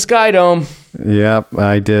you went to the Sky Dome. Yep,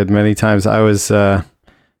 I did many times. I was I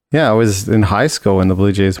was in high school when the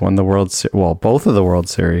Blue Jays won the both of the World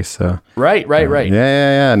Series. So right.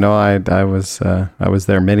 Yeah. No, I was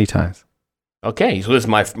there many times. Okay, so this is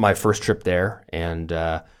my first trip there, and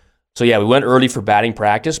so yeah, we went early for batting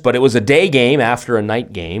practice, but it was a day game after a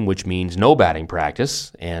night game, which means no batting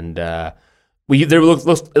practice, and it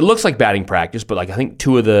looks like batting practice, but like I think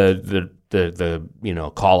two of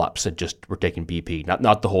the call ups had just were taking BP,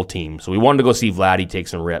 not the whole team. So we wanted to go see Vladdy take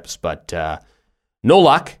some rips, but no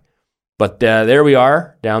luck. But there we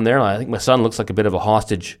are down there. I think my son looks like a bit of a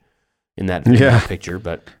hostage in that picture,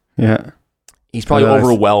 but he's probably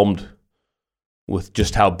overwhelmed with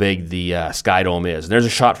just how big the Sky Dome is. And there's a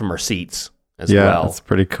shot from our seats as well. Yeah, that's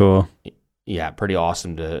pretty cool. Yeah, pretty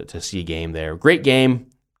awesome to see a game there. Great game.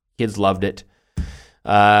 Kids loved it.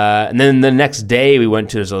 And then the next day we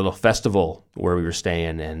went to this little festival where we were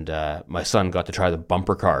staying, and my son got to try the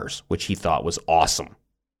bumper cars, which he thought was awesome.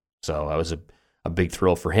 So that was a big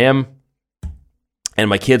thrill for him. And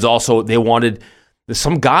my kids also,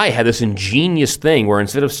 some guy had this ingenious thing where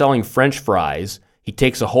instead of selling French fries, he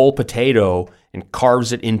takes a whole potato and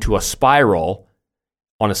carves it into a spiral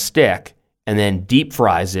on a stick and then deep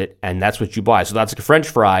fries it, and that's what you buy. So that's like French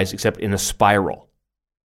fries, except in a spiral.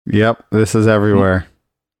 Yep, this is everywhere.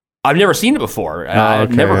 I've never seen it before.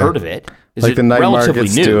 I've never heard of it. Is like it the night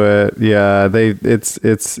markets new? do it. Yeah, it's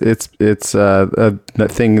a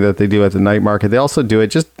thing that they do at the night market. They also do it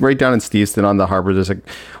just right down in Steveston on the harbor. There's like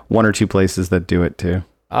one or two places that do it too.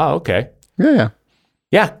 Oh, okay. Yeah,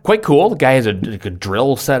 quite cool. The guy has a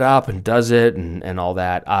drill set up and does it and all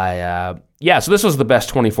that. So this was the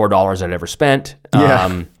best $24 I'd ever spent.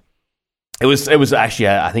 Yeah. It was actually,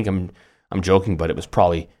 I think I'm joking, but it was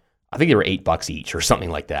probably, I think they were $8 each or something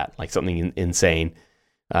like that, like something insane.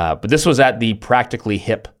 But this was at the Practically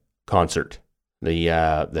Hip concert,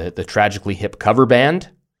 the Tragically Hip cover band.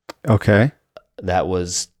 Okay. That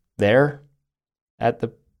was there at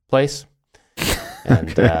the place.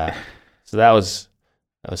 And so that was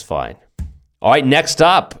fine. All right, next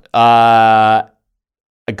up, I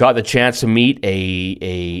got the chance to meet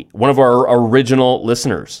one of our original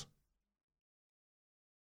listeners.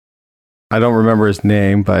 I don't remember his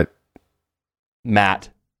name, but Matt,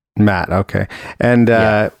 okay. And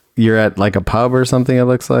you're at like a pub or something, it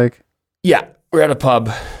looks like? Yeah, we're at a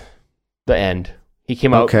pub, the End. He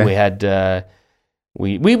came out, and we had,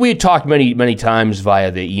 we had talked many times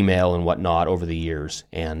via the email and whatnot over the years.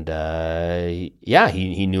 And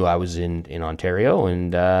he knew I was in Ontario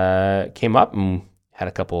and came up and had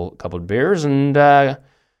a couple of beers and hung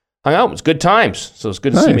out. It was good times. So it's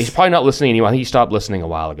good to see him. He's probably not listening anymore. I think he stopped listening a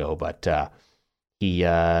while ago, but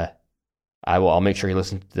I'll make sure he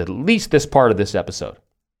listens to at least this part of this episode.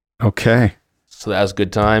 Okay. So that was a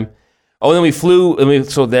good time. Oh, then we flew.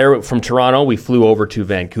 So there from Toronto, we flew over to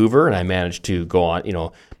Vancouver, and I managed to go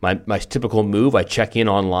on. My typical move. I check in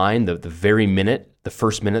online the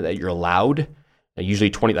first minute that you're allowed Usually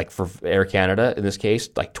 20, like for Air Canada in this case,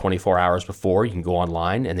 like 24 hours before, you can go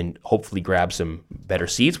online and then hopefully grab some better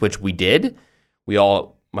seats, which we did.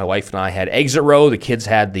 My wife and I had exit row. The kids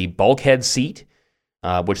had the bulkhead seat,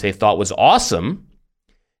 which they thought was awesome,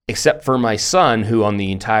 except for my son, who on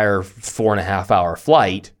the entire 4.5-hour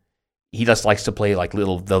flight, he just likes to play like the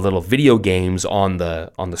little video games on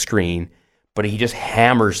the screen, but he just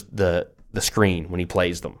hammers the screen when he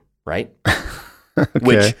plays them, right? Okay.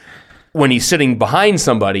 Which, when he's sitting behind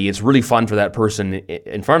somebody, it's really fun for that person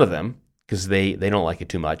in front of them because they don't like it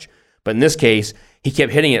too much. But in this case, he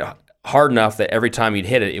kept hitting it hard enough that every time he'd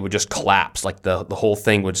hit it, it would just collapse. Like the whole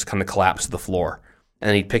thing would just kind of collapse to the floor. And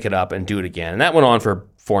then he'd pick it up and do it again. And that went on for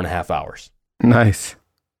 4.5 hours. Nice.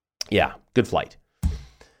 Yeah, good flight. And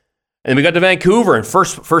then we got to Vancouver, and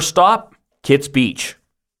first stop, Kits Beach.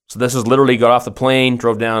 So this is literally got off the plane,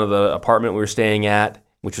 drove down to the apartment we were staying at,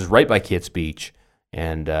 which was right by Kits Beach.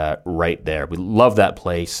 And right there. We love that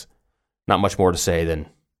place. Not much more to say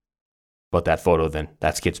about that photo than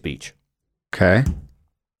that's Kits Beach. Okay.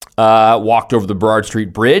 Walked over the Burrard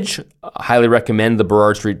Street Bridge. Highly recommend the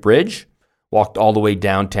Burrard Street Bridge. Walked all the way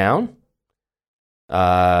downtown.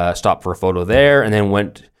 Stopped for a photo there. And then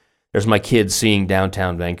there's my kids seeing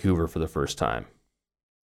downtown Vancouver for the first time.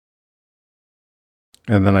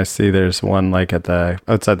 And then I see there's one like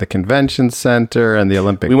outside the convention center and the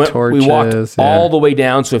Olympic torches. We walked all the way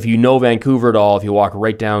down. So if you know Vancouver at all, if you walk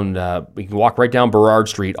right down, you can walk right down Burrard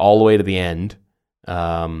Street all the way to the end,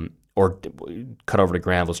 or cut over to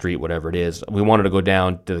Granville Street, whatever it is. We wanted to go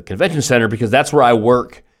down to the convention center because that's where I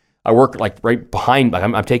work. I work like right behind. Like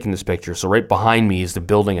I'm taking this picture, so right behind me is the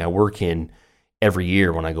building I work in every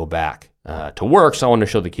year when I go back to work. So I wanted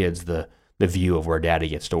to show the kids the view of where Daddy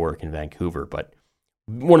gets to work in Vancouver, but.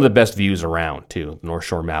 One of the best views around, too. North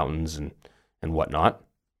Shore Mountains and whatnot.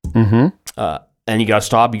 Mm-hmm. And you got to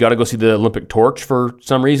stop. You got to go see the Olympic torch for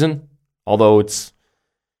some reason. Although it's...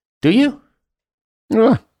 Do you?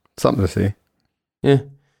 Yeah, something to see. Yeah,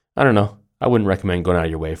 I don't know. I wouldn't recommend going out of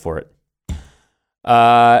your way for it.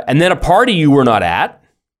 And then a party you were not at.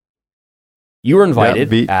 You were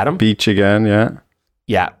invited, Adam. Beach again, yeah.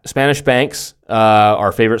 Yeah, Spanish Banks,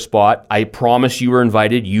 our favorite spot. I promise you were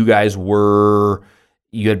invited. You guys were...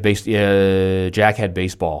 Jack had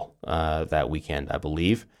baseball that weekend, I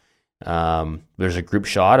believe. There's a group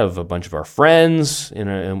shot of a bunch of our friends in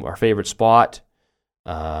our favorite spot.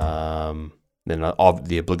 Then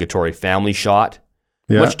the obligatory family shot.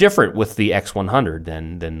 Yeah. Much different with the X100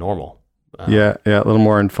 than normal. Yeah, a little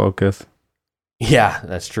more in focus. Yeah,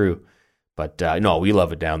 that's true. But no, we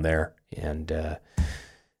love it down there. And there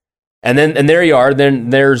you are. Then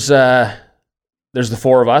there's the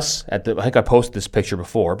four of us at the. I think I posted this picture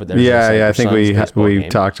before, but there's I think we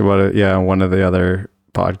talked about it. Yeah, on one of the other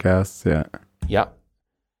podcasts. Yeah.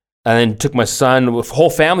 And then took my son. The whole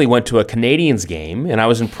family went to a Canadians game, and I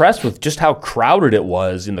was impressed with just how crowded it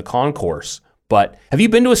was in the concourse. But have you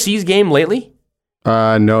been to a Seas game lately?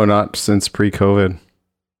 No, not since pre-COVID.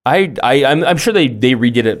 I'm sure they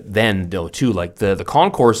redid it then though too. Like the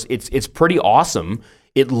concourse, it's pretty awesome.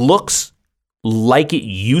 It looks like it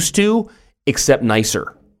used to, except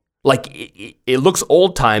nicer. Like it looks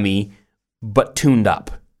old timey, but tuned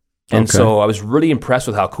up. And so I was really impressed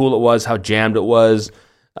with how cool it was, how jammed it was.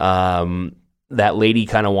 That lady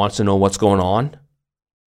kind of wants to know what's going on.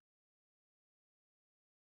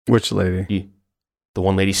 Which lady? The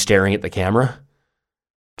one lady staring at the camera.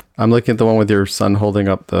 I'm looking at the one with your son holding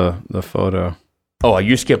up the photo. Oh,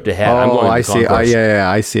 you skipped ahead. I'm going I see.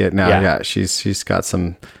 I see it now. Yeah, she's got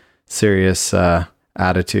some serious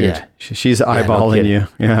attitude. Yeah. She's eyeballing you.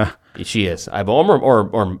 Yeah, she is eyeball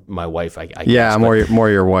or my wife. I guess. More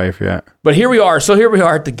your wife. Yeah. But here we are. So here we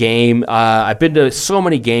are at the game. I've been to so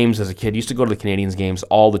many games as a kid. Used to go to the Canadians games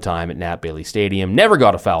all the time at Nat Bailey Stadium. Never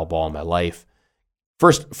got a foul ball in my life.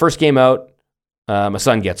 First game out, my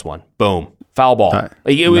son gets one. Boom. Foul ball.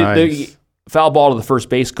 Nice. Foul ball to the first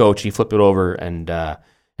base coach. He flipped it over and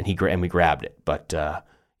we grabbed it. But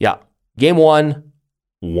game one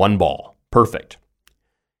ball. Perfect.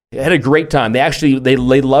 They had a great time. They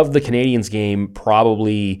loved the Canadians game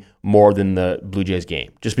probably more than the Blue Jays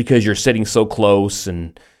game, just because you're sitting so close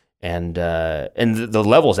and the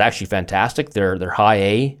level is actually fantastic. They're high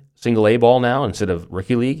A, single A ball now instead of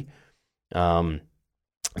rookie league.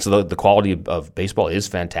 So the quality of baseball is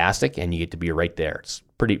fantastic, and you get to be right there. It's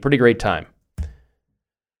pretty great time.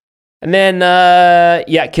 And then,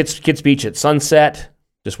 Kits Beach at sunset.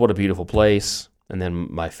 Just what a beautiful place. And then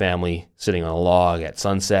my family sitting on a log at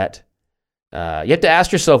sunset. You have to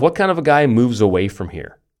ask yourself, what kind of a guy moves away from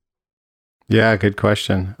here? Yeah, good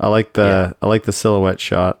question. I like the silhouette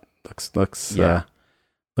shot. Looks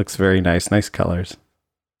Looks very nice. Nice colors.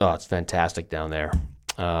 Oh, it's fantastic down there.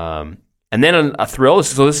 And then a thrill.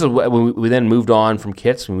 So this is when we then moved on from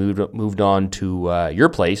Kits. We moved on to your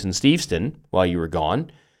place in Steveston while you were gone.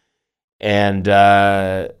 And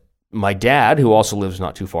my dad, who also lives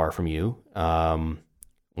not too far from you,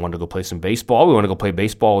 wanted to go play some baseball. We wanted to go play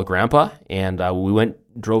baseball with Grandpa. And we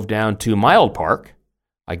drove down to my old park.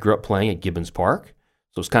 I grew up playing at Gibbons Park.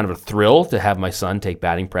 So it's kind of a thrill to have my son take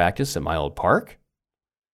batting practice at my old park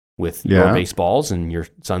with your baseballs and your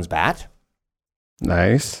son's bat.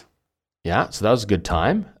 Nice. Yeah, so that was a good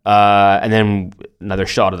time. And then another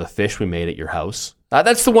shot of the fish we made at your house.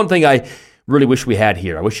 That's the one thing I really wish we had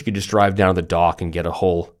here. I wish you could just drive down to the dock and get a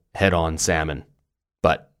whole head-on salmon.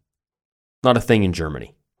 But not a thing in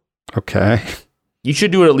Germany. Okay. You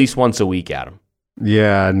should do it at least once a week, Adam.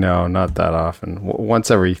 Yeah, no, not that often.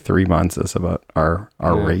 Once every 3 months is about our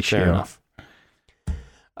ratio. Fair enough.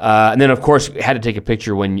 And then, of course, had to take a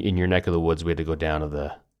picture when in your neck of the woods. We had to go down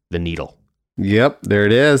to the Needle. Yep, there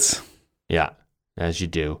it is. Yeah, as you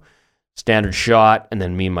do. Standard shot, and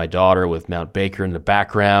then me and my daughter with Mount Baker in the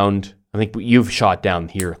background. I think you've shot down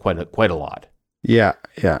here quite a lot. Yeah.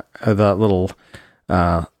 That little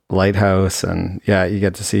lighthouse, and you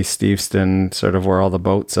get to see Steveston, sort of where all the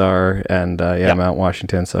boats are, and Mount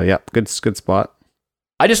Washington. So good spot.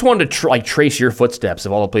 I just wanted to trace your footsteps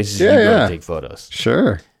of all the places you go to take photos.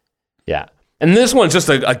 Sure. Yeah. And this one's just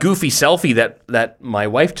a goofy selfie that my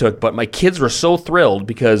wife took, but my kids were so thrilled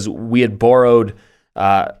because we had borrowed,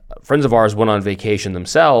 friends of ours went on vacation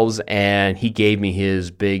themselves, and he gave me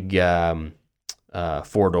his big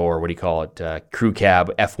four-door, crew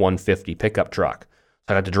cab F-150 pickup truck.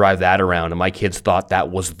 I got to drive that around, and my kids thought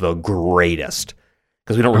that was the greatest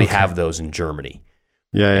because we don't really have those in Germany.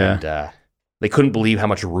 And they couldn't believe how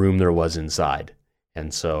much room there was inside.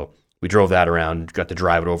 And so we drove that around, got to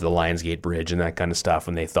drive it over the Lionsgate Bridge and that kind of stuff,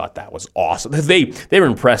 and they thought that was awesome. They were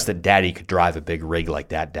impressed that Daddy could drive a big rig like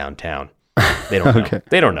that downtown. They don't know.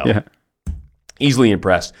 They don't know. Yeah. Easily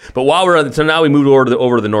impressed. But while so now we moved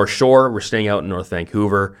over to the North Shore. We're staying out in North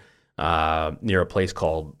Vancouver. Near a place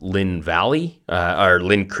called Lynn Valley, or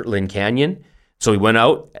Lynn Canyon. So we went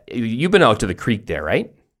out. You've been out to the creek there,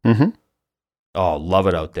 right? Mm-hmm. Oh, love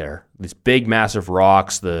it out there. These big, massive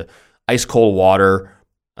rocks, the ice-cold water.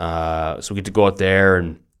 So we get to go out there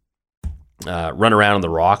and run around on the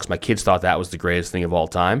rocks. My kids thought that was the greatest thing of all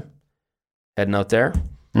time, heading out there.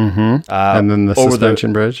 Mm-hmm. And then the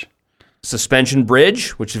suspension bridge. Suspension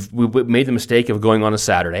bridge, which we made the mistake of going on a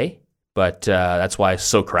Saturday. But that's why it's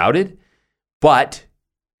so crowded. But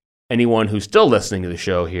anyone who's still listening to the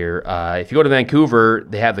show here, if you go to Vancouver,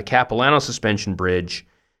 they have the Capilano Suspension Bridge.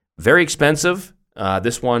 Very expensive.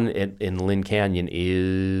 This one in Lynn Canyon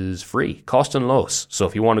is free. Costa los. So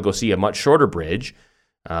if you want to go see a much shorter bridge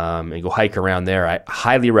and go hike around there, I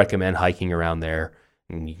highly recommend hiking around there.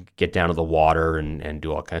 And you can get down to the water and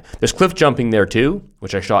do all kinds. There's cliff jumping there too,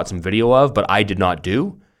 which I shot some video of, but I did not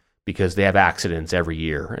do because they have accidents every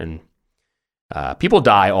year. And people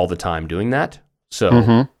die all the time doing that.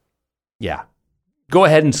 So, go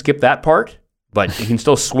ahead and skip that part, but you can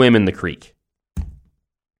still swim in the creek,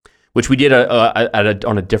 which we did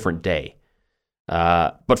on a different day.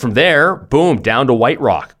 But from there, boom, down to White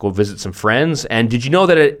Rock. Go visit some friends. And did you know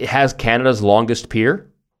that it has Canada's longest pier?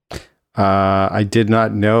 I did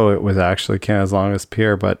not know it was actually Canada's longest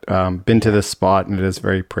pier, but been to this spot, and it is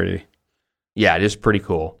very pretty. Yeah, it is pretty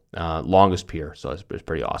cool. Longest pier, so it's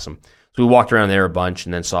pretty awesome. So we walked around there a bunch,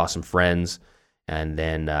 and then saw some friends, and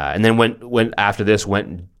then went after this,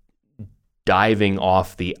 went diving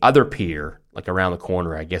off the other pier, like around the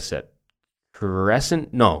corner, I guess at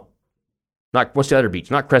Crescent. No, not what's the other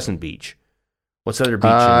beach? Not Crescent Beach. What's the other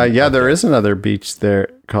beach? There is another beach there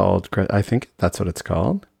called. I think that's what it's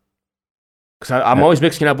called. Because I'm always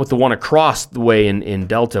mixing it up with the one across the way in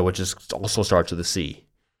Delta, which is also starts with a C.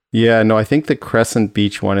 Yeah, no, I think the Crescent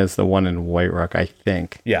Beach one is the one in White Rock, I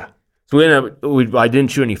think. Yeah. So I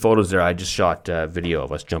didn't shoot any photos there. I just shot video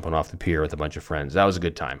of us jumping off the pier with a bunch of friends. That was a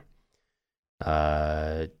good time.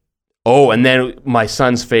 And then my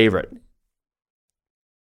son's favorite,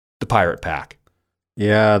 the Pirate Pack.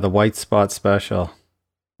 Yeah, the White Spot Special.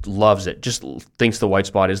 Loves it. Just thinks the White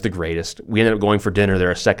Spot is the greatest. We ended up going for dinner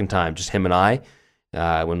there a second time, just him and I,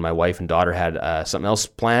 when my wife and daughter had something else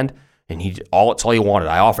planned. And it's all he wanted.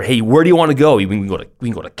 I offered, hey, where do you want to go? We can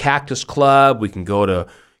go to Cactus Club. We can go to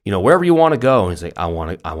wherever you want to go. And he's like, I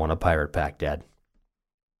want a Pirate Pack, Dad.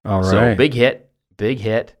 All right. So big hit.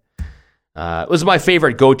 It was my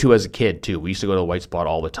favorite go-to as a kid too. We used to go to the White Spot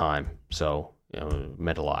all the time, so it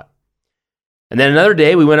meant a lot. And then another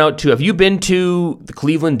day we went out to. Have you been to the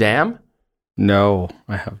Cleveland Dam? No,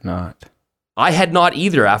 I have not. I had not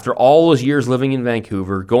either after all those years living in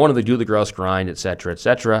Vancouver, going to the Do the Grouse Grind, et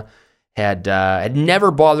cetera, had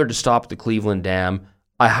never bothered to stop at the Cleveland Dam.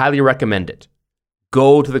 I highly recommend it.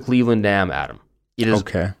 Go to the Cleveland Dam, Adam. It is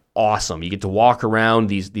awesome. You get to walk around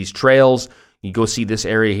these trails. You go see this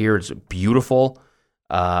area here. It's beautiful.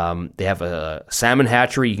 They have a salmon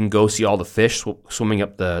hatchery. You can go see all the fish swimming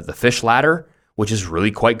up the fish ladder, which is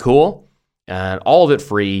really quite cool. And all of it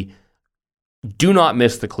free. Do not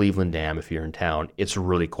miss the Cleveland Dam if you're in town. It's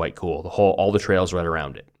really quite cool. All the trails right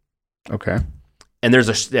around it. Okay. And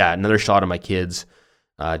there's another shot of my kids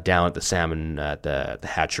down at the salmon at the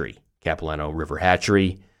hatchery, Capilano River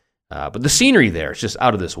Hatchery. But the scenery there is just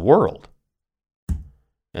out of this world.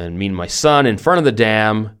 And me and my son in front of the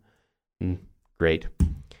dam, great.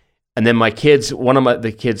 And then my kids,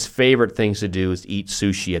 the kids' favorite things to do is eat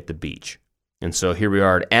sushi at the beach. And so here we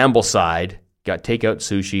are at Ambleside. Got takeout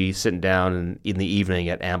sushi, sitting down in the evening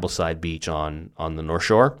at Ambleside Beach on the North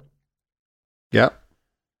Shore. Yeah.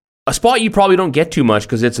 A spot you probably don't get too much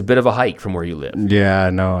because it's a bit of a hike from where you live.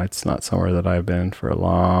 Yeah, no, it's not somewhere that I've been for a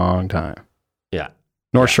long time. Yeah.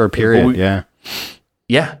 North Shore period, yeah.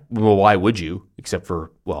 Yeah. Well, why would you? Except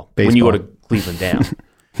for, baseball. When you go to Cleveland Dam.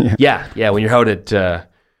 Yeah, when you're out at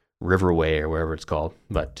Riverway or wherever it's called.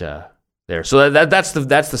 But there. So that's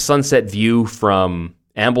the sunset view from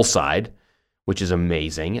Ambleside, which is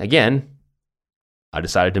amazing. Again, I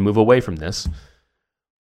decided to move away from this.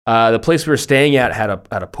 The place we were staying at had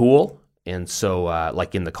a pool, and so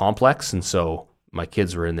like in the complex, and so my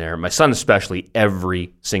kids were in there. My son especially,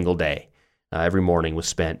 every single day, every morning was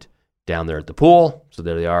spent down there at the pool. So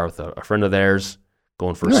there they are with a friend of theirs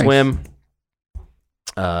going for a swim.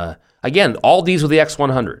 Again, all these with the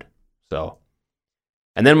X100. So,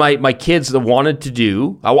 and then my kids wanted to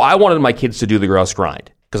do. I wanted my kids to do the grouse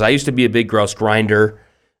grind. Because I used to be a big grouse grinder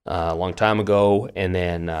a long time ago. And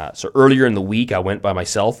then, so earlier in the week, I went by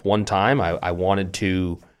myself one time. I wanted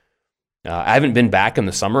to, I haven't been back in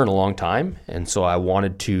the summer in a long time. And so I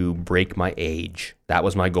wanted to break my age. That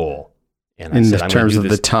was my goal. And in terms of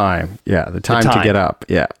the time. Yeah, the time to get up.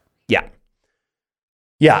 Yeah.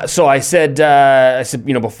 Yeah. So I said,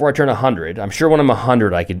 before I turn 100, I'm sure when I'm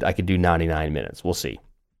 100, I could do 99 minutes. We'll see.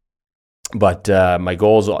 But my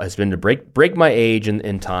goal has been to break my age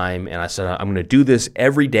in time, and I said I'm going to do this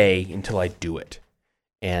every day until I do it.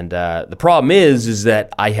 And the problem is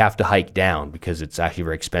that I have to hike down because it's actually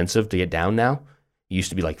very expensive to get down now. It used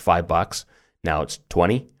to be like $5, now it's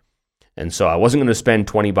 $20, and so I wasn't going to spend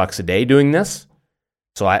 $20 a day doing this.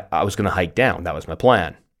 So I was going to hike down. That was my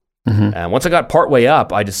plan. Mm-hmm. And once I got partway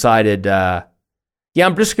up, I decided, I'm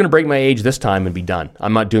just going to break my age this time and be done.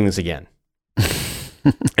 I'm not doing this again.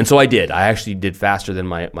 And so I did. I actually did faster than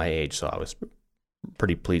my age, so I was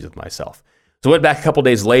pretty pleased with myself. So I went back a couple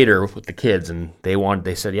days later with the kids, and they want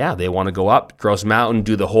to go up Grouse Mountain,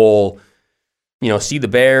 do the whole, see the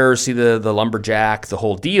bears, see the lumberjack, the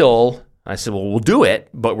whole deal. I said, well, we'll do it,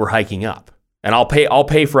 but we're hiking up, and I'll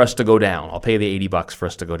pay for us to go down. I'll pay the $80 for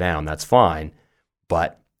us to go down. That's fine.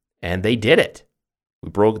 And they did it.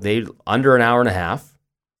 They under an hour and a half.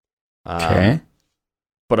 Okay.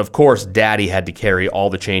 But of course, Daddy had to carry all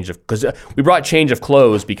the because we brought change of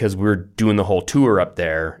clothes because we were doing the whole tour up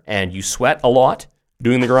there, and you sweat a lot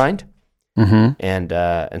doing the grind. Mm-hmm.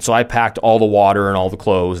 And so I packed all the water and all the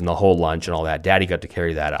clothes and the whole lunch and all that. Daddy got to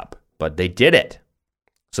carry that up, but they did it.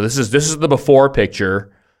 So this is the before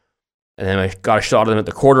picture, and then I got a shot of them at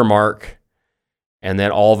the quarter mark, and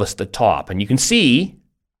then all of us at the top, and you can see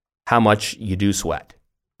how much you do sweat.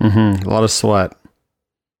 Mm-hmm. A lot of sweat.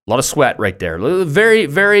 A lot of sweat right there. Very,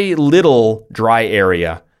 very little dry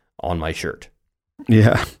area on my shirt.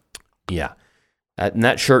 Yeah. Yeah. And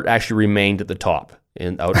that shirt actually remained at the top out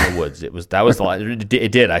in the woods.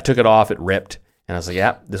 It did. I took it off. It ripped. And I was like,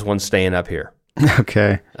 yeah, this one's staying up here.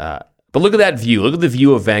 Okay. But look at that view. Look at the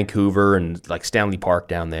view of Vancouver and like Stanley Park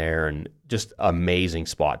down there, and just amazing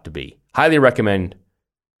spot to be. Highly recommend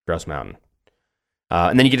Grouse Mountain.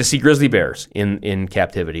 And then you get to see grizzly bears in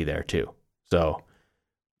captivity there too. So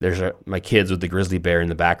there's my kids with the grizzly bear in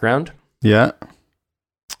the background. Yeah.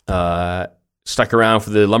 Stuck around for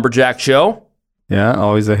the lumberjack show. Yeah,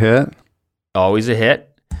 always a hit. Always a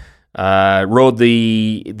hit. Rode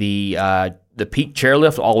the peak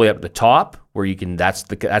chairlift all the way up to the top, where you can. That's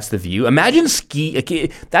the view. Imagine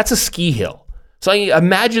that's a ski hill. So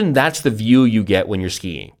imagine that's the view you get when you're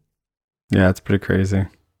skiing. Yeah, it's pretty crazy.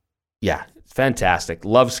 Yeah, it's fantastic.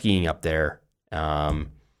 Love skiing up there.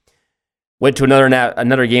 Went to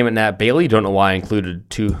another game at Nat Bailey. Don't know why I included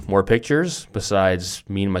 2 more pictures besides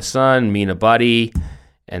me and my son, me and a buddy.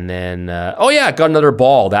 And then, got another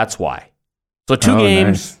ball. That's why. So 2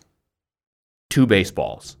 games, nice. 2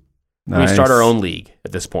 baseballs. Nice. We start our own league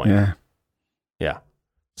at this point. Yeah.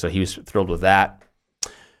 So he was thrilled with that.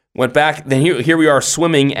 Went back. Then here we are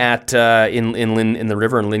swimming at in the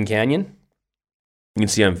river in Lynn Canyon. You can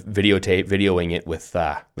see I'm videoing it with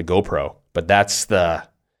the GoPro. But that's the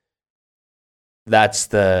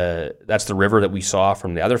river that we saw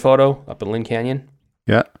from the other photo up in Lynn Canyon.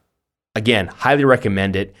 Yeah. Again, highly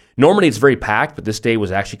recommend it. Normally it's very packed, but this day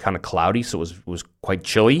was actually kind of cloudy, so it was quite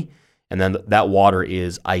chilly. And then that water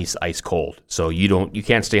is ice cold, so you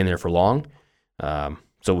can't stay in there for long. So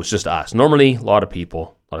it was just us. Normally, a lot of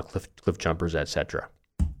people, a lot of cliff jumpers, etc.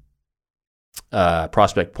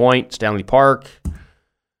 Prospect Point, Stanley Park,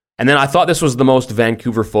 and then I thought this was the most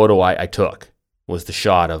Vancouver photo I took. Was the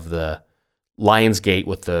shot of the Lions Gate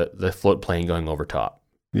with the float plane going over top.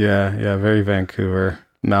 Yeah, very Vancouver.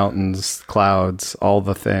 Mountains, clouds, all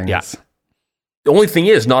the things. Yeah. The only thing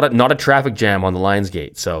is not a traffic jam on the Lions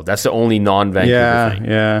Gate, so that's the only non-Vancouver thing.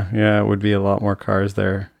 Yeah. It would be a lot more cars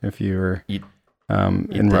there if you were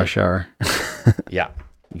in rush hour. Yeah,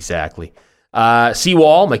 exactly.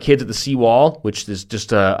 Seawall, my kids at the Seawall, which is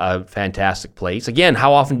just a fantastic place. Again,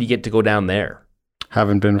 how often do you get to go down there?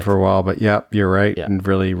 Haven't been for a while, but yep, you're right. Yeah. And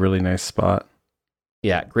really, really nice spot.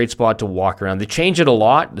 Yeah, great spot to walk around. They changed it a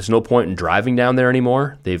lot. There's no point in driving down there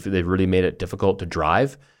anymore. They've really made it difficult to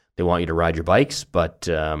drive. They want you to ride your bikes, but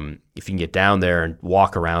if you can get down there and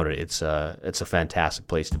walk around it, it's a fantastic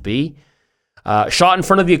place to be. Shot in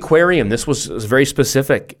front of the aquarium. This was very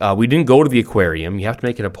specific. We didn't go to the aquarium. You have to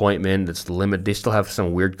make an appointment. It's the limit. They still have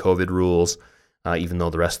some weird COVID rules, even though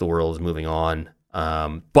the rest of the world is moving on.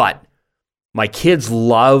 But my kids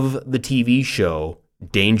love the TV show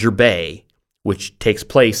Danger Bay, which takes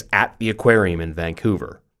place at the aquarium in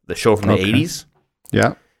Vancouver. The show from the 80s.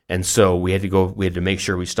 Yeah. And so we had to make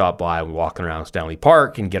sure we stopped by and walking around Stanley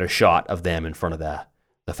Park and get a shot of them in front of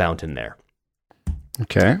the fountain there.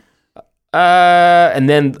 Okay. And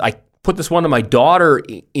then I put this one of my daughter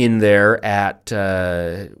in there at,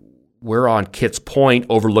 we're on Kits Point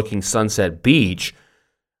overlooking Sunset Beach.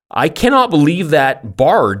 I cannot believe that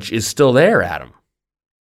barge is still there, Adam.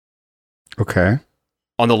 Okay.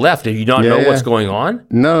 On the left, do you not know what's going on?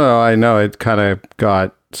 No, I know. It kind of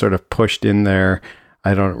got sort of pushed in there.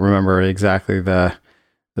 I don't remember exactly the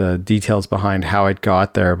details behind how it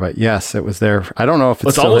got there, but yes, it was there. I don't know if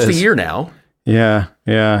it's almost a year now. Yeah.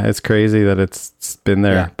 It's crazy that it's been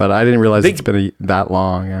there, but I didn't realize it's been that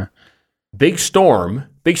long. Yeah. Big storm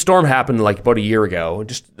happened like about a year ago,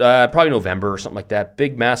 just probably November or something like that.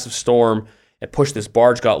 Big, massive storm. It pushed this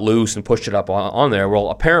barge, got loose and pushed it up on there.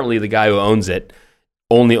 Well, apparently the guy who owns it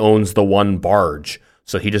only owns the one barge.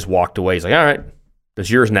 So he just walked away. He's like, all right, that's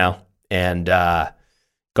yours now. And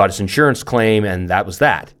got his insurance claim, and that was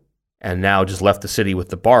that. And now just left the city with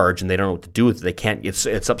the barge, and they don't know what to do with it. They can't.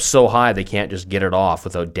 It's up so high they can't just get it off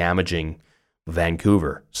without damaging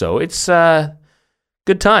Vancouver. So it's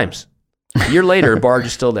good times. A year later, barge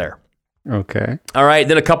is still there. Okay. All right.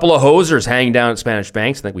 Then a couple of hosers hanging down at Spanish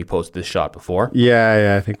Banks. I think we posted this shot before.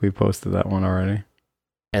 Yeah. I think we posted that one already.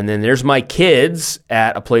 And then there's my kids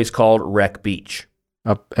at a place called Wreck Beach.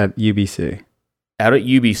 Up at UBC. Out at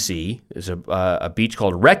UBC, there's a beach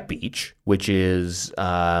called Wreck Beach, which is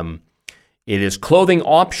it is clothing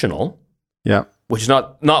optional. Yeah. Which is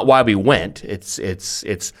not why we went. It's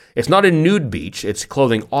not a nude beach. It's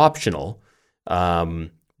clothing optional.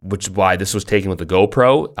 Which is why this was taken with the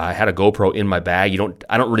GoPro. I had a GoPro in my bag.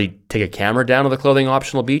 I don't really take a camera down to the clothing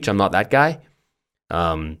optional beach. I'm not that guy.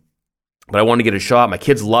 But I wanted to get a shot. My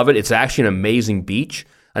kids love it. It's actually an amazing beach.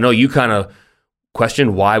 I know you kind of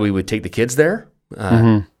questioned why we would take the kids there,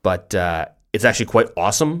 but it's actually quite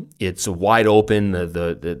awesome. It's wide open.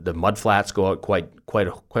 The mud flats go out quite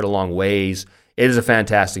a long ways. It is a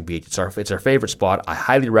fantastic beach. It's our favorite spot. I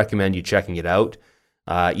highly recommend you checking it out.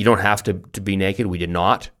 You don't have to be naked. We did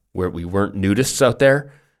not. We weren't nudists out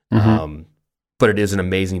there. But it is an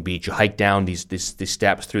amazing beach. You hike down these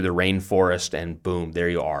steps through the rainforest, and boom, there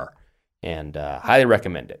you are. And highly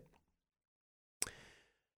recommend it.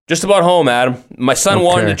 Just about home, Adam. My son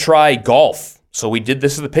wanted to try golf, so we did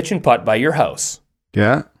this as the pitch and putt by your house.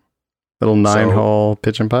 Yeah, little 9-hole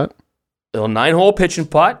pitch and putt. Little 9-hole pitch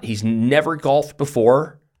and putt. He's never golfed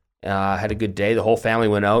before. Had a good day. The whole family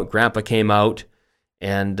went out. Grandpa came out,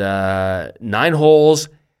 and 9 holes.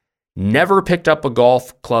 Never picked up a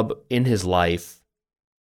golf club in his life.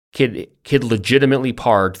 Kid legitimately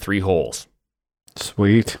parred 3 holes.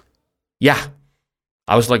 Sweet. Yeah.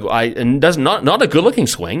 I was like, not a good looking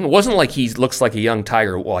swing. It wasn't like he looks like a young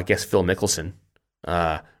Tiger. Well, I guess Phil Mickelson,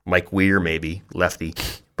 Mike Weir maybe, lefty.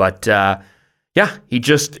 But yeah,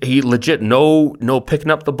 he legit no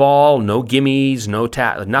picking up the ball, no gimmies, no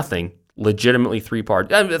nothing. legitimately 3 pars.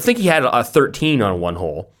 I think he had a 13 on one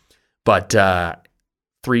hole, but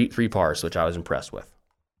three pars, which I was impressed with.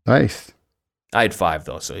 Nice. I had 5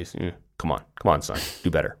 though, so he's come on, son, do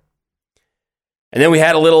better. And then we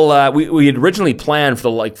had a little. We had originally planned for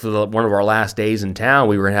one of our last days in town.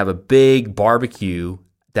 We were gonna have a big barbecue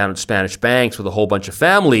down at Spanish Banks with a whole bunch of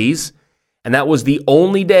families, and that was the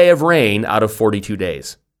only day of rain out of 42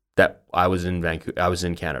 days that I was in Vancouver. I was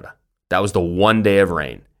in Canada. That was the one day of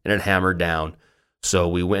rain, and it hammered down. So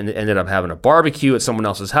we ended up having a barbecue at someone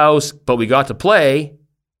else's house, but we got to play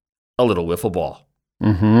a little wiffle ball.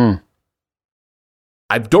 Mm-hmm.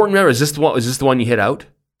 I don't remember. Is this the one you hit out?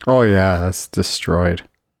 Oh yeah, that's destroyed.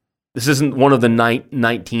 This isn't one of the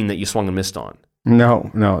 19 that you swung and missed on. No,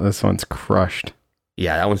 this one's crushed.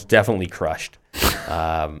 Yeah, that one's definitely crushed.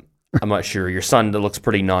 I'm not sure. Your son looks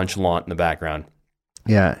pretty nonchalant in the background.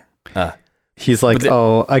 Yeah. He's like,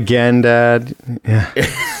 oh, again, Dad? Yeah.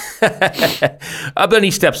 But then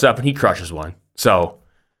he steps up and he crushes one. So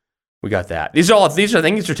we got that. These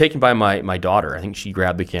are taken by my daughter. I think she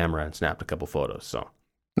grabbed the camera and snapped a couple photos. So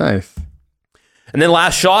nice. And then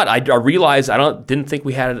last shot, I realized didn't think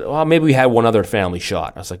we had. Well, maybe we had one other family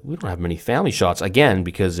shot. I was like, we don't have many family shots again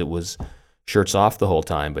because it was shirts off the whole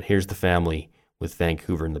time. But here's the family with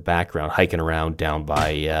Vancouver in the background, hiking around down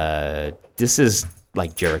by. This is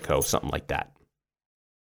like Jericho, something like that.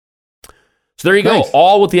 So there you go,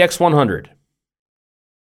 all with the X100.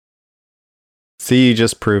 See, you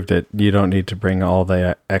just proved it. You don't need to bring all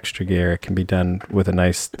the extra gear. It can be done with a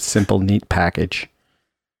nice, simple, neat package.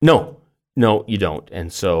 No, you don't.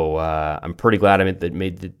 And so I'm pretty glad I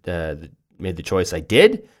made the choice I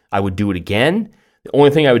did. I would do it again. The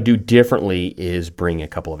only thing I would do differently is bring a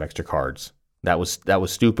couple of extra cards. That was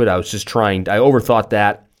stupid. I overthought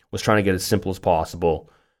that. Was trying to get as simple as possible.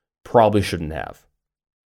 Probably shouldn't have.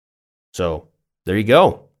 So there you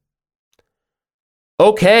go.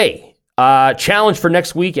 Okay. Challenge for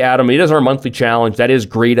next week, Adam. It is our monthly challenge. That is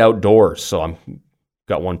Great Outdoors. So I'm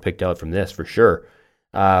got one picked out from this for sure.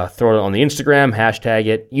 Throw it on the Instagram, hashtag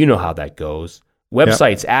it. You know how that goes.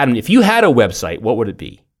 Websites, yep. Adam, if you had a website, what would it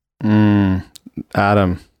be?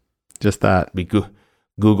 Adam. Just that. It'd be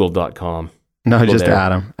google.com. No, just there.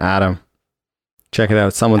 Adam. Check it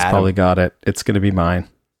out. Someone's probably got it. It's going to be mine.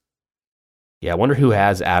 Yeah, I wonder who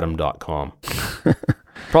has adam.com.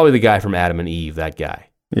 Probably the guy from Adam and Eve, that guy.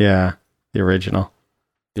 Yeah, the original.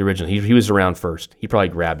 He was around first. He probably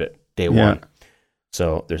grabbed it day one.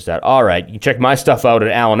 So there's that. All right. You can check my stuff out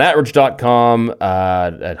at alanatridge.com,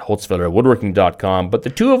 at holtzfelderwoodworking.com, but the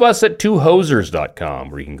two of us at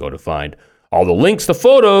twohosers.com, where you can go to find all the links, the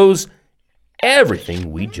photos,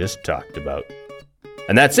 everything we just talked about.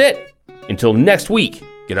 And that's it. Until next week,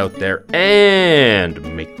 get out there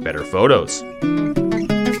and make better photos.